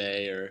Labor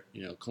Day or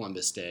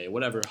Columbus Day,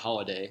 whatever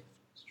holiday,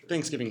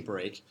 Thanksgiving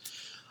break.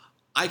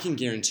 I can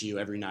guarantee you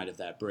every night of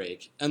that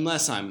break,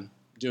 unless I'm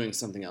doing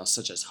something else,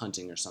 such as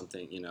hunting or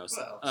something,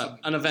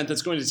 an event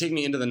that's going to take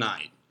me into the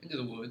night. Into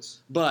the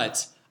woods.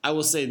 But I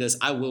will say this,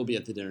 I will be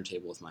at the dinner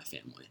table with my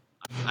family.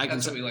 I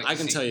can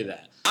tell you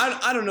that.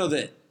 I don't know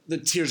that the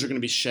tears are going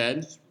to be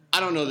shed. I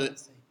don't know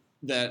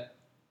that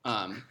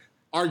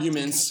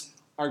arguments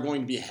are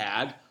going to be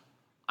had.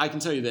 I can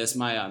tell you this,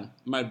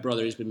 my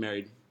brother, he's been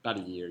married about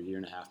a year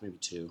and a half, maybe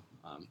 2.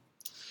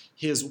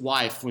 His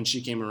wife, when she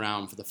came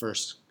around for the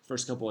first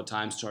couple of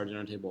times to our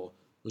dinner table,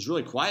 was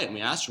really quiet. And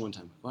we asked her one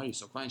time, why are you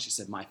so quiet? And she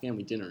said, my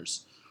family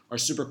dinners are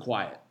super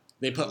quiet.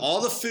 They put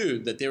all the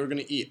food that they were going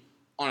to eat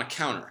on a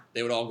counter.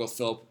 They would all go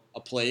fill up a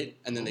plate,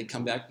 and then they'd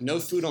come back. No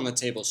food on the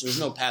table, so there's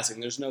no passing.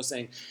 There's no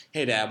saying,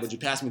 hey, Dad, would you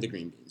pass me the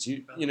green beans?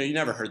 You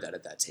never heard that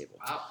at that table.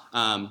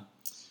 Wow.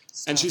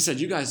 And she said,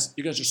 you guys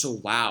are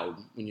so loud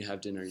when you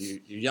have dinner.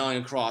 You're yelling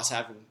across,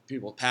 having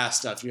people pass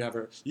stuff.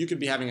 You could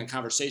be having a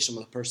conversation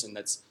with a person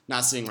that's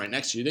not sitting right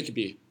next to you. They could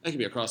be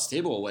across the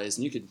table a ways,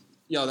 and you could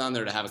yell down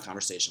there to have a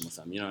conversation with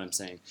them. You know what I'm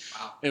saying?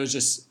 Wow.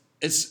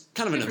 It's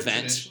kind of an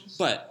event, traditions.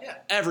 But yeah.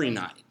 every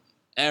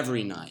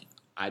night,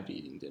 I'd be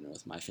eating dinner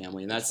with my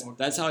family, and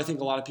that's how I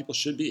think a lot of people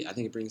should be. I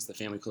think it brings the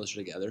family closer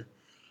together.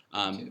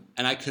 And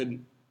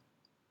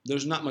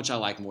there's not much I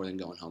like more than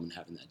going home and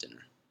having that dinner.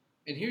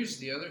 And here's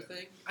the other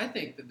thing. I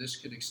think that this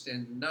could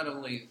extend not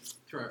only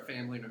to our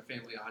family and our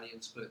family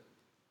audience, but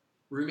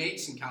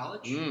roommates in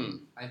college.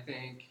 I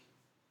think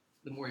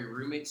the more your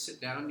roommates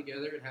sit down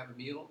together and have a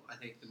meal, I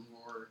think the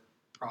more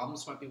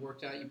problems might be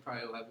worked out. You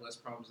probably will have less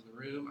problems in the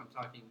room. I'm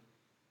talking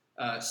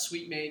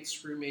suite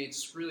mates,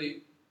 roommates,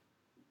 really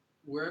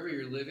wherever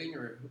you're living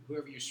or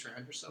whoever you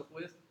surround yourself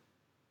with,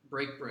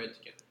 break bread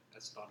together.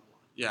 That's the bottom line.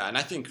 Yeah, and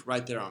I think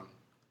right there on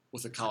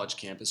with a college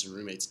campus and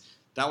roommates,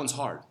 that one's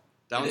hard.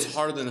 That one's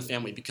harder than the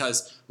family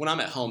because when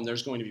I'm at home,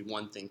 there's going to be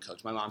one thing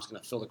cooked. My mom's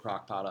going to fill the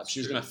crock pot up.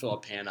 She's going to fill a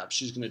pan up.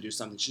 She's going to do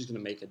something. She's going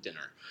to make a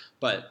dinner.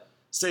 But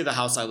say the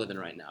house I live in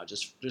right now,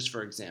 just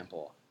for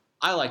example,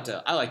 I like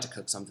to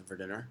cook something for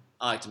dinner.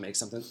 I like to make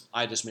something.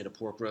 I just made a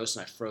pork roast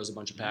and I froze a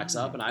bunch of packs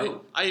up, and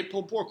I eat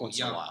pulled pork once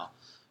in a while.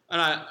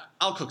 And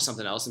I'll cook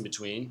something else in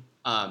between.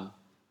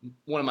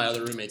 One of my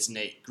other roommates,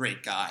 Nate,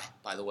 great guy,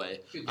 by the way.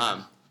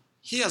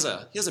 He has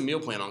a meal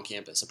plan on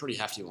campus, a pretty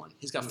hefty one.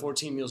 He's got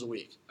 14 meals a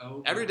week.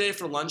 Oh, every day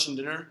for lunch and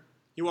dinner,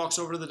 he walks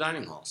over to the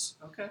dining halls.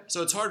 Okay.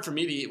 So it's hard for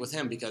me to eat with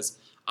him because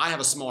I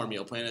have a smaller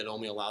meal plan. It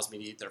only allows me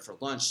to eat there for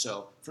lunch.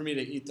 So for me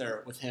to eat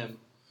there with him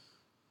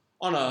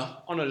on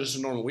a just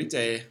a normal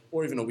weekday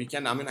or even a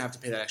weekend, I'm going to have to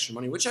pay that extra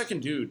money, which I can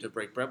do to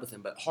break bread with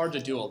him, but hard to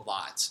do a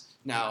lot.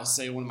 Now,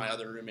 say one of my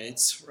other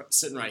roommates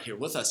sitting right here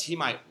with us, he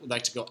would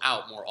like to go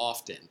out more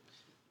often.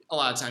 A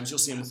lot of times you'll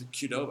see him with a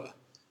Qdoba.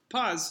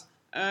 Pause.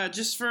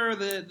 Just for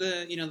the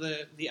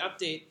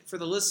update for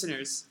the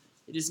listeners,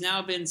 it has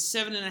now been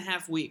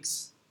 7.5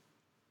 weeks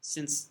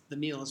since the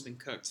meal has been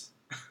cooked.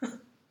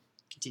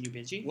 Continue,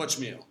 Benji. Which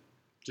meal?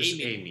 Just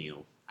a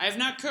meal. I have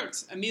not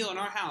cooked a meal in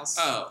our house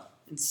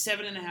in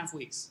 7.5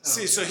 weeks.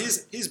 See, so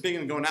he's big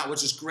into going out,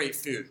 which is great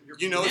food.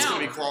 You know it's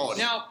going to be quality.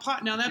 Now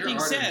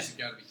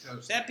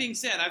that being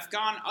said, I've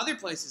gone other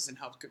places and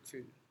helped cook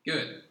food.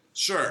 Good.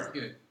 Sure.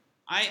 Good.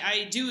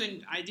 I do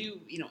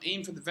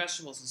aim for the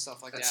vegetables and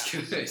stuff like That's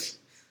that. Good.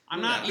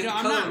 I'm not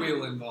color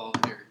wheel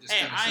involved here. Just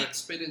hey,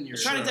 spit in your.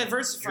 I'm trying to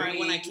diversify greens,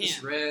 when I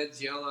can.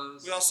 Reds,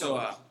 yellows. We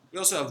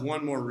also have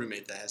one more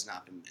roommate that has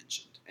not been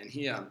mentioned, and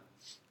he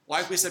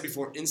like we said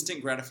before,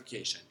 instant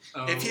gratification.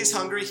 If he's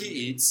hungry, he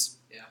eats.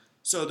 Yeah.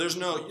 So there's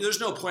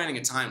no planning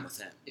a time with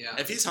him. Yeah.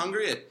 If he's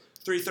hungry at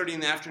 3:30 in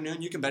the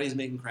afternoon, you can bet he's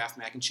making Kraft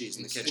mac and cheese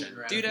in the kitchen.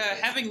 Dude,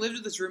 having lived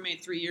with this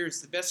roommate 3 years,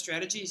 the best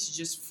strategy is to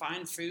just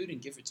find food and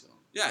give it to him.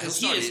 Yeah, he'll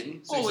start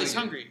eating. Always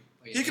hungry.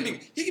 He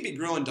could be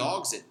grilling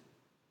dogs at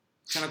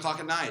 10 o'clock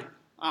at night.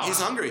 Oh,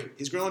 he's hungry.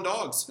 He's grilling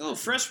dogs. Oh,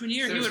 freshman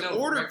year, he would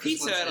order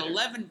pizza at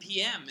 11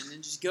 p.m. and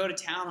then just go to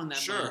town on that.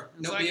 Sure.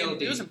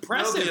 It was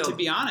impressive, to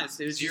be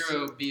honest. It was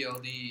zero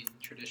BLD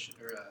tradition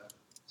or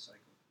cycle.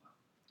 Wow.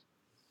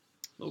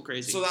 A little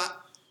crazy. So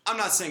I'm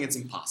not saying it's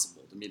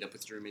impossible to meet up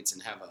with your roommates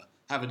and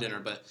have a dinner,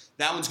 but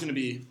that one's going to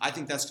be. I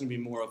think that's going to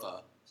be more of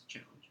a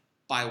challenge.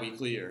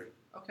 Bi-weekly or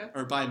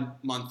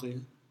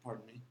bi-monthly.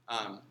 Pardon me.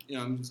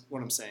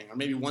 What I'm saying, or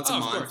maybe once a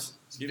month. Of course.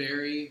 It's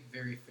very,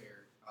 very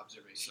fair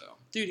observation. So,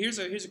 dude, here's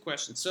a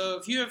question. So,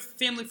 if you have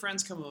family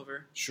friends come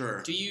over,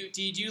 sure. Do you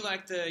do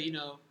like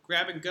the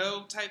grab and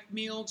go type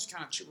meal, just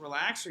kind of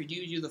relax, or do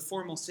you do the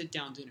formal sit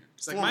down dinner?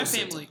 Because like my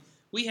family,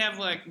 we have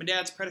like my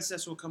dad's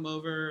predecessor will come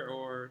over,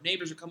 or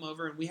neighbors will come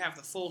over, and we have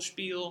the full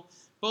spiel.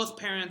 Both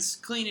parents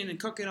cleaning and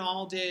cooking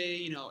all day.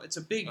 It's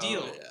a big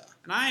deal. Yeah.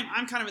 And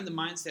I'm kind of in the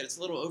mindset it's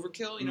a little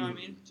overkill. You know what I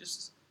mean?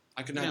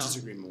 I could not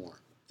disagree more.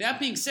 That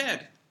being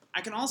said,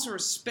 I can also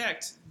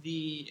respect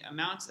the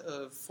amount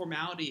of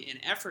formality and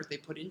effort they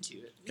put into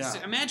it.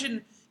 Yeah.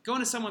 Imagine going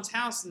to someone's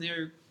house and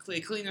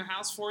they clean their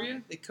house for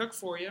you, they cook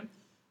for you,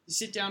 you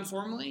sit down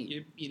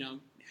formally, you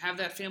have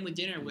that family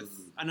dinner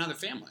with another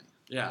family.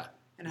 Yeah,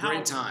 and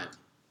great time.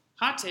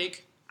 Hot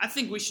take, I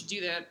think we should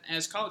do that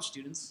as college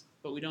students,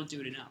 but we don't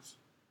do it enough.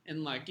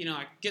 And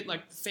get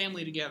like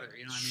family together,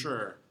 you know what I mean?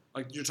 Sure.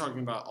 Like you're talking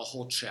about a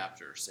whole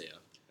chapter, say.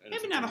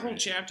 Maybe not a whole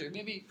chapter,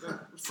 maybe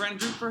a friend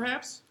group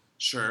perhaps.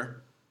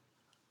 Sure.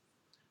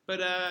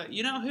 But,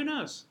 who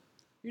knows?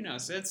 Who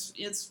knows?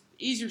 It's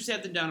easier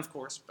said than done, of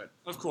course. But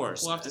of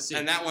course, we'll have to see.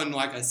 And that one,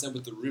 like I said,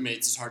 with the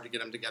roommates, it's hard to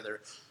get them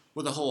together.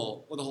 With the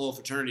whole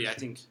fraternity, I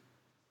think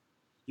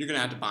you're gonna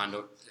have to bond.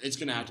 It's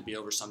gonna have to be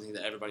over something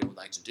that everybody would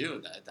like to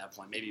do at that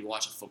point. Maybe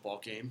watch a football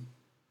game.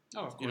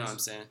 Oh, of course. You know what I'm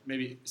saying?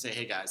 Maybe say,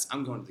 hey guys,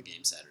 I'm going to the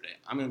game Saturday.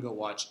 I'm gonna go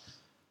watch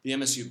the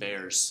MSU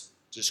Bears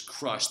just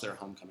crush their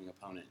homecoming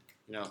opponent.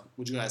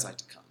 Would you guys like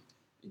to come?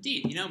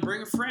 Indeed.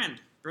 Bring a friend.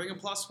 Bring a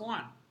plus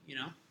one.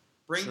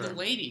 Bring the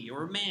lady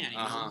or a man.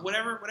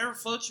 Whatever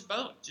floats your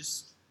boat.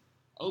 Just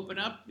open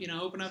up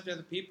to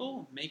other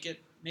people.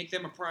 Make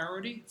them a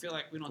priority. I feel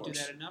like we don't do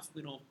that enough.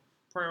 We don't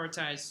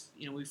prioritize.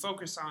 We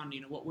focus on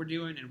what we're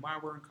doing and why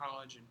we're in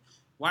college and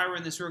why we're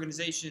in this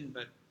organization,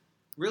 but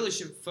really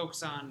should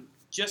focus on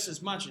just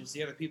as much as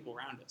the other people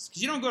around us.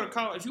 Because you don't go to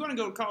college. If you want to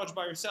go to college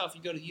by yourself,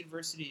 you go to the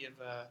University of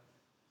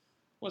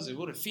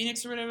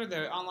Phoenix or whatever,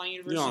 the online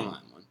university? The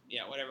online one.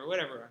 Yeah, whatever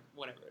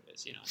it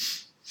is,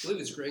 I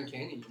believe it's Grand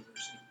Canyon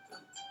University.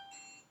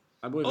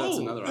 I believe that's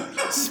another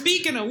option.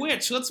 Speaking of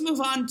which, let's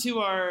move on to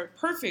our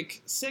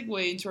perfect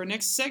segue into our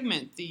next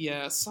segment,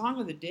 the Song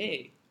of the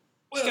Day.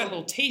 Just got a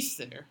little taste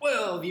there.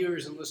 Well,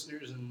 viewers and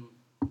listeners and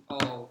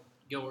all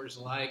goers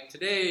alike,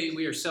 today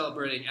we are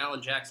celebrating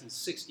Alan Jackson's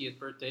 60th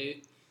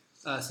birthday,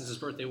 since his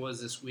birthday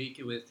was this week,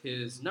 with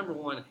his number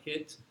one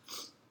hit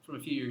from a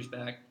few years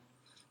back.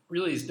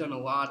 Really has done a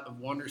lot of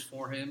wonders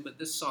for him, but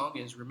this song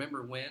is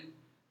Remember When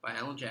by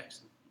Alan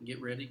Jackson.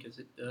 Get ready because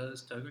it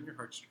does tug on your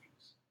heartstrings.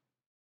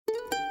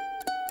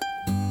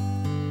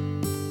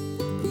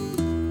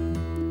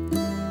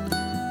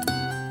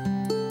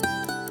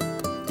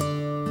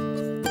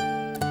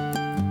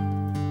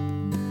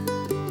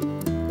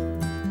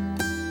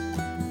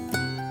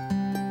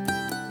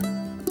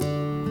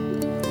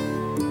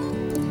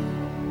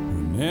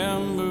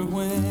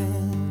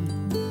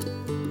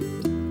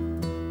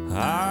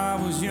 I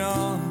was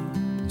young,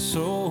 and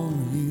so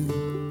were you.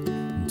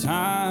 And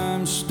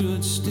time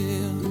stood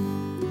still.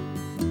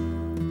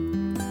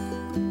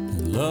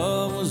 And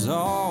love was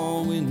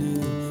all we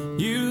knew.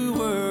 You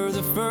were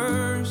the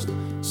first,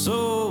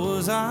 so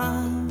was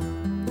I.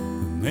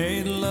 We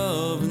made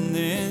love and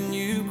then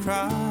you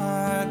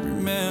cried.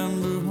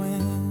 Remember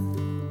when?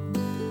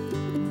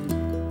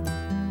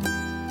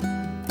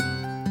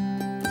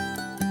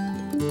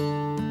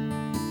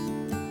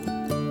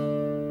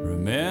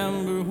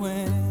 Remember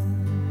when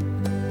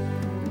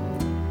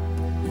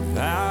we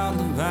vowed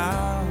the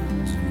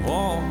vows and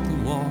walked the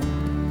walk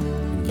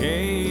and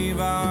gave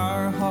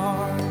our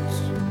hearts,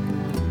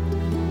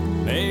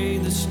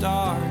 made the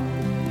start,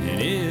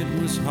 and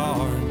it was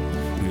hard.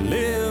 We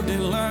lived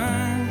and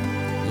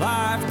learned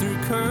life through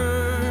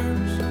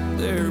curves.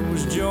 There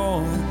was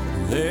joy,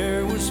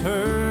 there was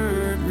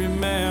hurt.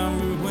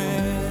 Remember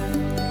when?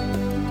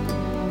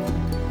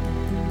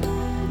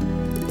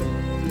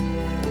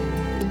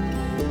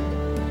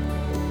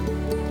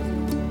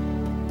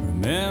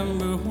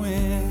 Remember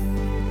when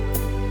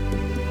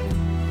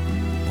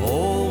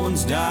old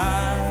ones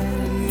died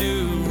and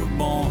new were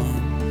born,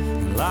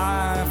 and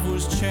life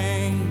was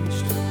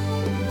changed,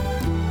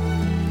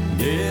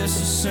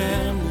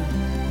 disassembled,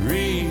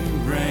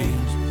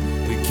 rearranged.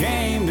 We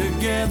came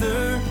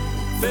together,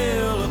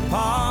 fell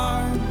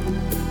apart,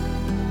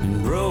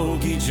 and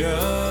broke each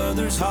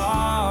other's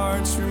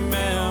hearts.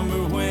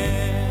 Remember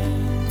when?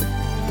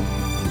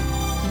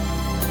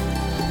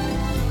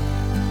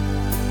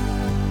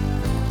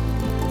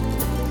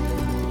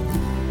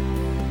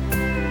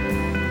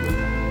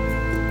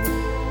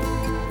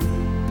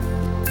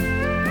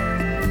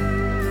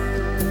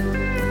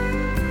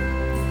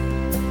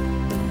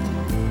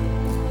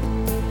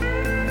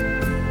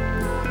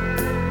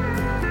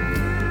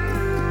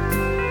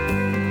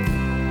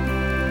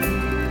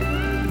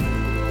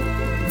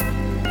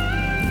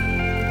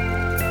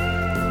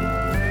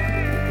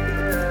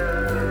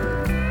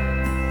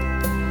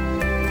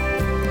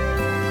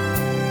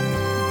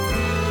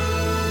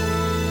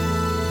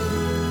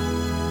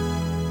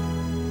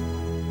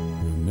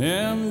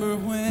 Remember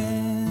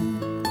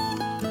when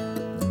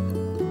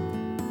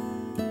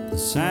the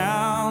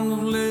sound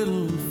of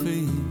little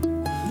feet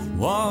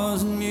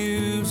was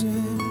music?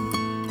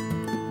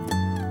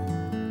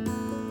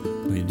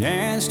 We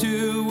danced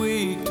to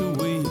week,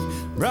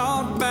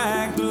 brought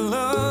back the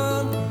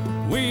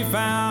love. We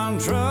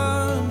found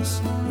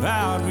trust,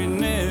 vowed we'd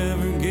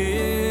never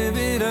give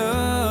it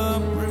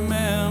up.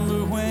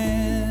 Remember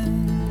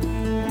when?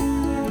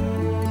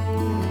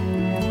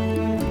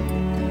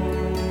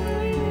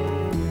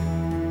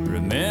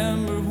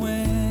 Remember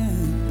when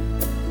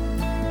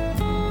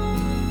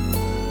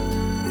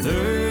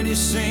 30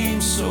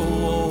 seems so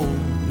old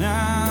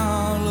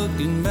now,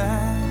 looking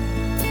back.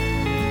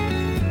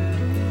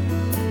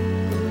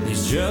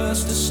 It's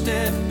just a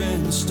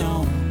stepping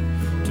stone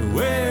to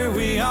where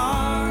we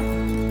are,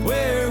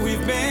 where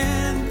we've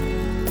been.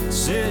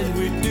 Said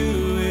we'd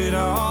do it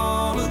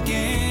all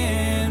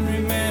again.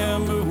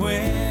 Remember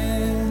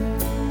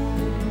when?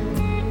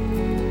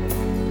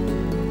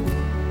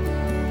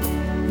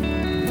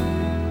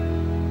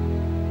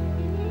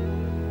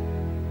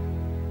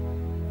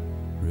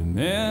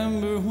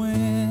 Remember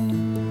when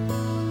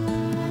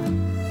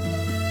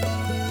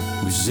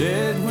we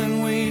said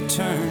when we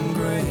turned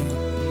gray,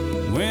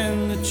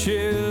 when the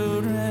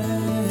children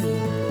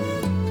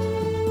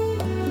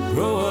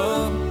grow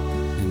up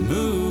and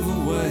move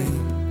away,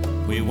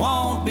 we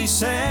won't be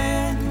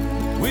sad,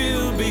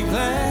 we'll be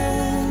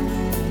glad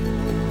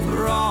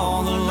for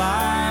all the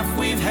life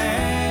we've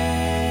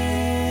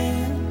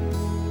had,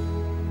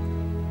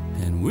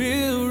 and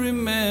we'll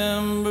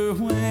remember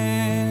when.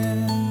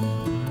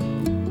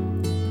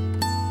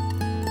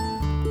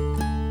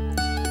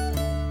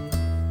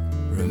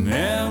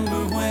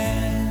 Remember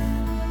when?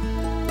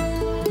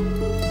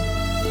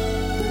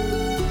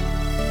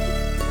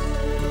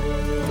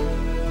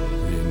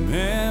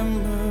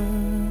 Remember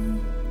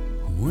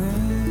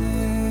when?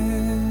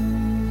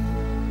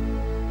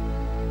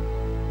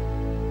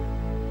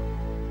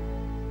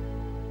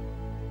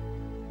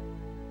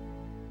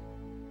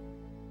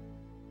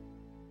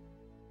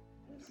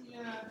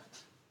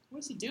 What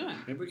is he doing?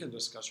 Maybe we can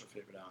discuss your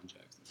favorite Alan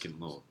Jackson. Give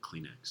him a little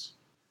Kleenex.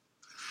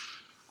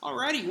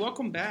 Alrighty,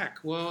 welcome back.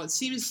 Well, it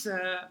seems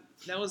that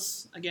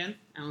was, again,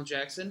 Alan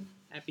Jackson.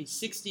 Happy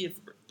 60th,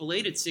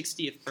 belated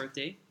 60th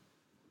birthday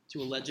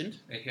to a legend.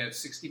 They have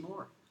 60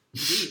 more.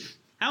 Indeed.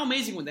 How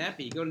amazing would that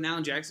be? You go to an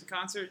Alan Jackson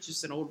concert, it's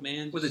just an old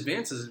man. With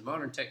advances in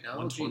modern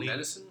technology and 120.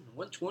 medicine,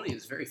 120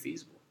 is very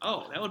feasible.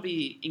 Oh, that would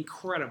be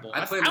incredible.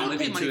 I plan on would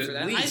pay living money to for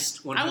at that.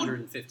 least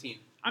 115.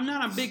 I'm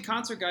not a big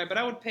concert guy, but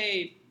I would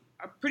pay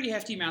a pretty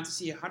hefty amount to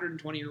see a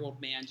 120-year-old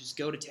man just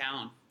go to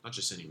town. Not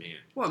just any man.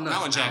 Well, I'm not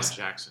Alan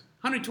Jackson.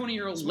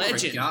 120-year-old It's more of a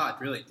legend.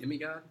 god, really.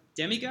 Demigod?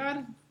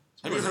 Demigod?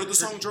 Have you heard the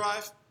song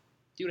Drive?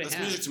 Dude, That's I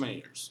have. music to my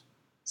ears,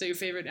 Is that your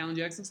favorite Alan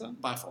Jackson song?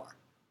 by far.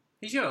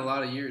 He's got a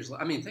lot of years.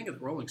 I mean, think of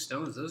the Rolling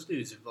Stones. Those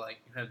dudes have,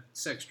 like, had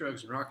sex,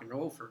 drugs, and rock and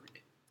roll for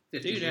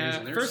 50 Dude, years,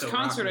 and they're first still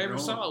concert I rocking and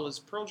ever rolling. saw was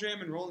Pearl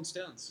Jam and Rolling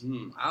Stones.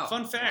 Wow.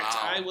 Fun fact,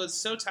 Wow. I was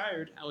so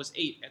tired. I was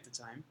 8 at the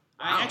time.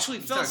 Wow. I actually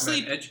You're fell talking about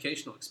asleep.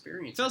 Educational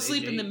experience. Fell at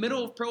asleep age in the 8.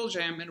 middle of Pearl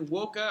Jam and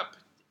woke up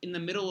in the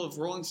middle of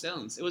Rolling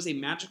Stones. It was a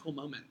magical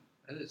moment.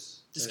 That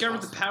is Discovered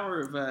awesome. the power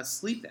of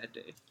sleep that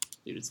day.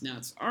 Dude, it's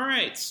nuts. All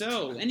right,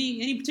 so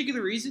any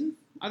particular reason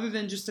other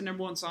than just the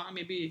number one song?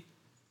 Maybe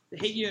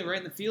it hit you right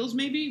in the feels.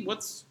 Maybe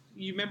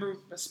you remember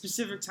a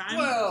specific time?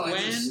 Well,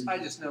 when? I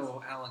just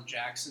know Alan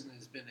Jackson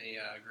has been a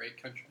great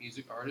country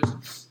music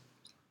artist,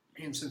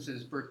 and since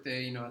his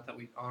birthday, I thought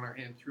we'd honor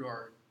him through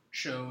our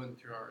show and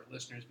through our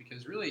listeners,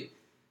 because really,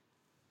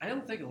 I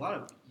don't think a lot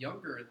of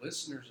younger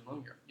listeners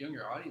and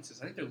younger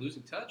audiences, I think they're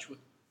losing touch with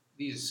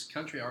these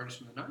country artists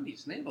from the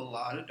 90s, and they have a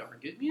lot of darn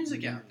good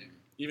music out there.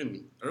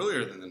 Even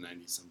earlier than the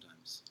 90s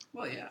sometimes.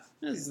 Well, yeah.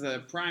 This is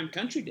the prime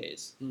country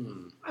days.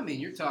 I mean,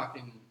 you're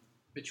talking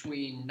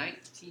between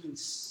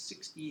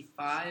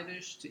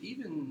 1965-ish to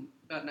even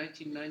about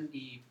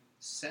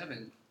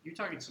 1997. You're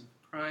talking some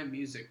prime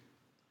music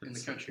in the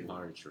country.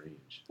 Large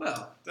range.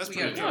 Well, That's we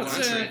pretty got Yeah, to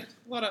it's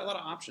draw a a lot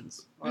of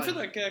options. I feel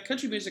like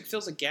country music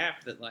fills a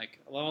gap that like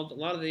a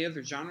lot of the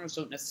other genres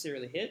don't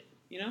necessarily hit.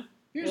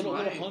 Here's little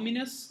my-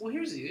 hominess. Well,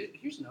 here's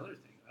another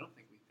thing I don't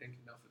think we think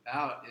enough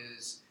about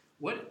is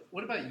what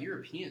about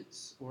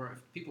Europeans or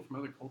people from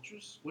other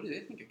cultures? What do they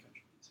think of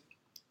country music?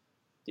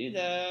 Dude,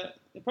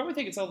 they probably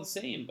think it's all the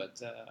same, but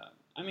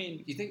I mean,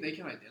 Do you think they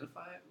can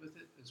identify with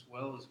it as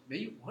well as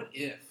maybe? What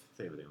if?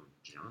 They have their own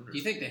genre. Do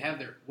you think they have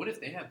their? What if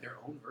they have their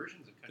own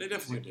versions of country They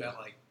definitely music do. that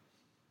like?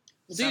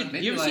 well, sound dude,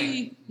 maybe you ever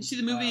like, see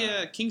the movie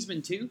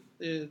Kingsman 2,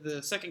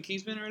 the second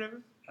Kingsman or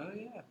whatever? Oh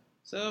yeah.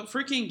 So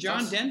freaking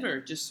John Awesome.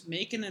 Denver just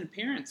making an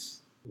appearance.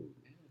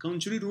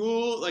 Country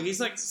road, like he's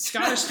like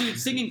Scottish dude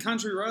singing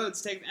country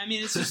roads. I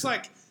mean, it's just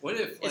like What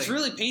if? it's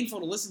really painful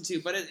to listen to,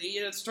 but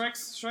it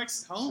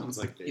strikes home. Sounds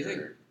like You think-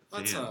 they're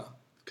Let's, fan You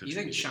country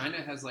think music. China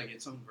has like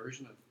its own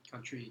version of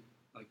country,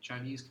 like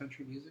Chinese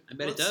country music? I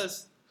bet it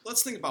does.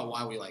 let's think about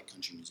why we like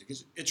country music.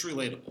 It's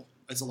relatable.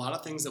 It's a lot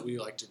of things that we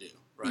like to do,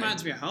 right?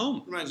 Reminds me of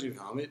home. Reminds me of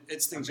home.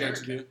 It's things you like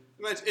to do.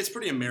 American. It's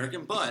pretty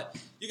American, but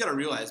you got to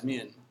realize me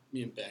and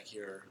Beck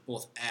here are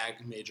both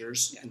ag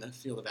majors in the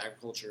field of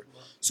agriculture.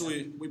 So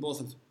we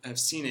both have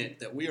seen it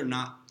that we are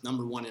not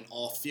number one in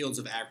all fields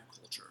of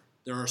agriculture.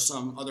 There are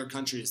some other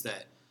countries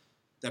that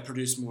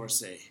produce more,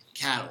 say,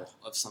 cattle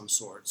of some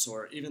sorts,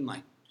 or even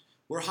like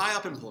we're high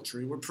up in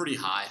poultry. We're pretty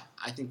high.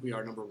 I think we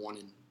are number one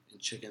in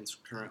chickens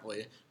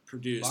currently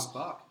produced.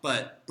 Bok.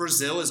 But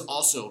Brazil is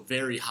also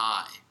very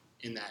high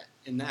in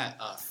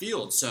that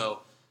field.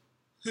 So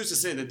who's to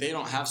say that they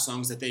don't have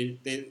songs that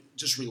they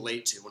just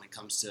relate to when it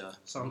comes to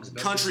Songs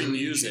about country the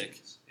music?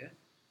 chickens. Yeah.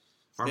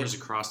 Farmers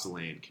across the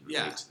land can relate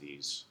Yeah. to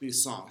these.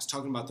 These songs,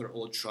 talking about their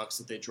old trucks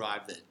that they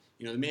drive that,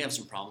 they may have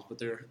some problems, but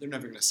they're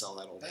never going to sell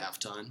that old half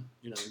ton.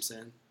 You know what I'm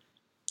saying?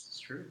 It's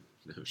true.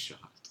 No shot.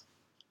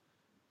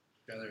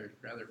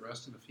 Rather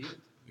rust in the field.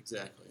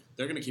 Exactly.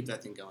 They're going to keep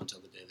that thing going until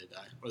the day they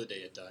die, or the day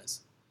it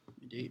dies.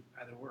 Indeed.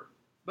 Either work.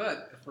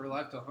 But if we're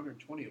alive to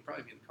 120, it'll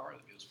probably be the car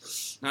that goes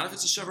first. Not if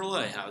it's a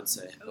Chevrolet, I would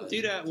say.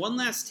 Dude, one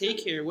last take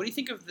here. What do you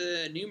think of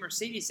the new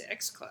Mercedes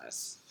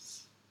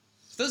X-Class?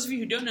 For those of you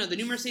who don't know, the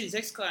new Mercedes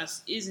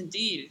X-Class is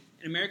indeed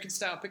an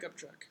American-style pickup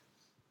truck.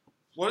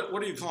 What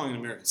are you calling an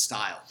American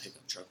style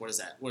pickup truck? What does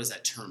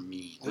that term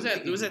mean? What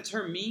does that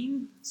term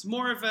mean? It's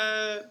more of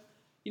a,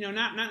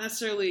 not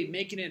necessarily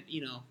making it,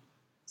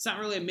 it's not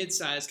really a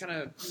mid-size, kind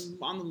of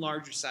on the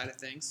larger side of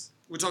things.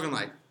 We're talking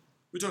a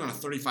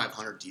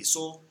 3500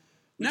 diesel.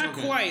 Not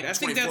quite. I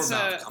think 24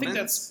 valve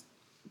that's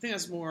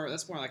Cummins? more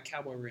like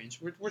cowboy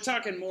range. We're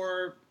talking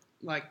more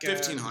like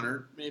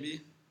 1500 maybe.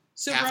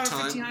 Silverado half ton.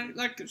 1500,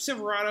 like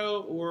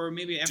Silverado or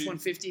maybe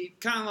F-150,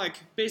 kind of like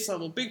base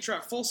level, big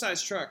truck, full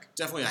size truck.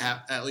 Definitely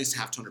at least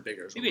half ton or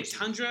bigger. is what Maybe a we're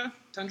saying.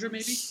 Tundra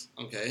maybe.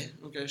 Okay,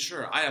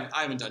 sure. I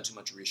haven't done too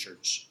much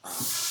research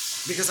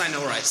because I know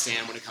where I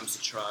stand when it comes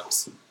to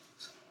trucks.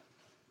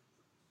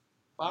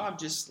 Bob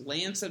just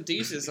laying some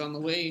deuces on the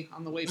way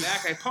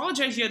back. I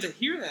apologize you had to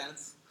hear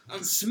that.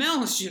 The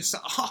smell is just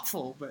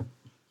awful, but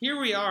here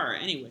we are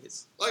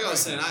anyways. Like I was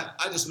saying,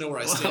 I just know where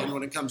I stand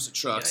when it comes to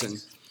trucks, and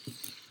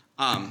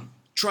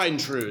tried and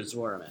true is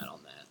where I'm at on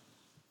that.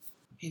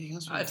 Anything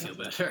else? I feel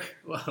better.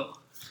 Whoa.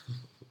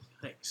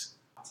 Thanks.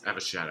 I have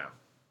a shout out.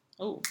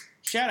 Oh,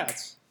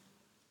 shout-outs.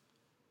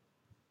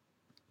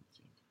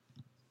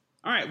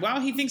 All right, while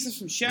he thinks of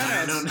some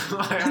shout-outs. No,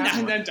 I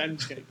have one. I'm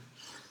just kidding.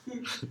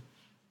 I'm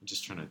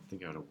just trying to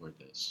think out how to word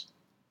this.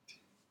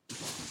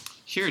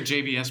 Here at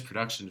JBS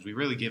Productions, we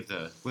really give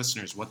the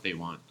listeners what they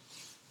want.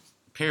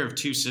 A pair of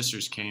two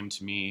sisters came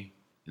to me,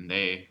 and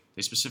they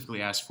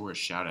specifically asked for a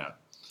shout-out.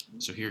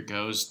 So here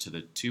goes to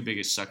the two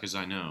biggest suckers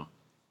I know,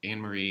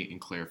 Anne-Marie and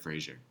Claire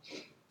Frazier.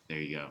 There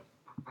you go.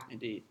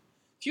 Indeed.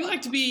 If you'd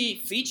like to be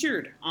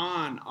featured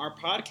on our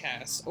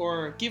podcast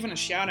or given a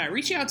shout-out,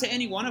 reach out to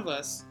any one of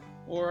us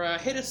or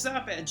hit us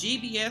up at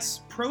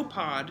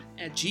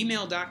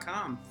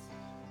jbspropod@gmail.com.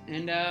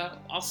 And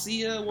I'll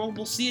see you.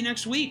 We'll see you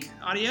next week.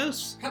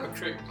 Adios. Have a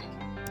great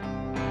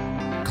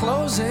week.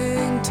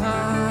 Closing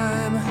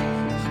time.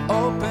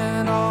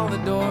 open all the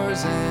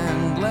doors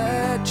and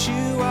let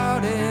you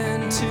out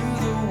into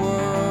the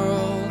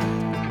world.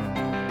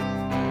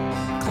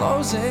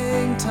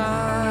 Closing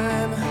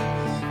time,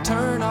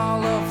 turn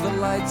all of the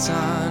lights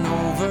on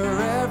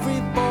over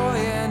every boy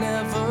and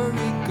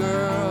every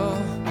girl.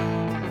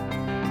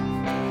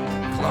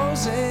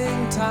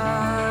 Closing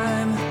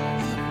time,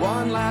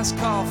 one last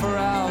call for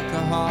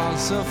alcohol,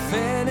 so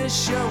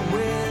finish your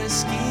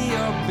whiskey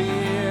or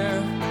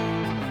beer.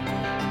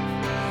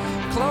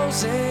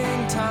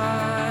 Closing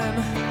time,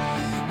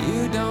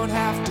 you don't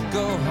have to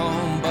go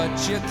home, but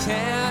you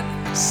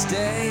can't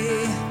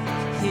stay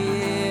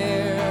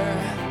here.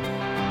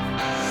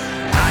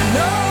 I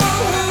know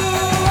who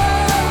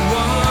I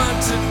want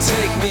to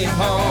take me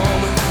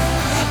home.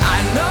 I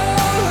know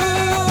who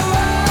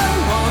I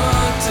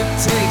want to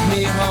take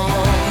me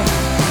home.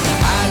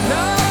 I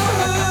know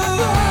who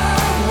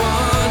I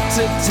want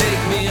to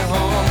take me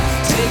home.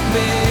 Take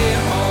me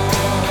home.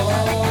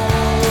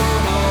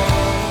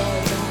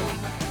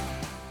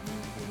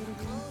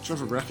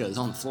 Trevor Brecka is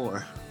on the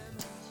floor.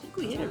 I think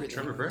we hit everything.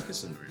 Trevor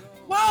Brecka's in the room.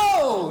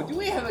 Whoa! Do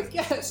we have a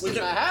guest in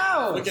the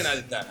house? We can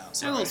edit that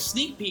out. A little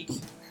sneak peek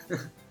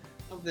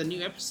of the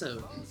new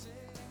episode.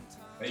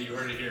 Hey, you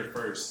heard it here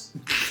first.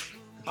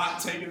 Hot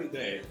take of the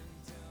day.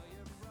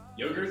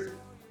 Yogurt,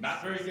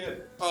 not very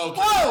good.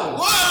 Okay. Whoa!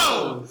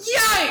 Whoa!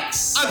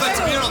 Yikes! I'd like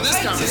to be in on this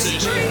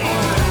conversation.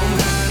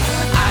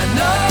 I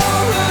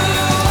know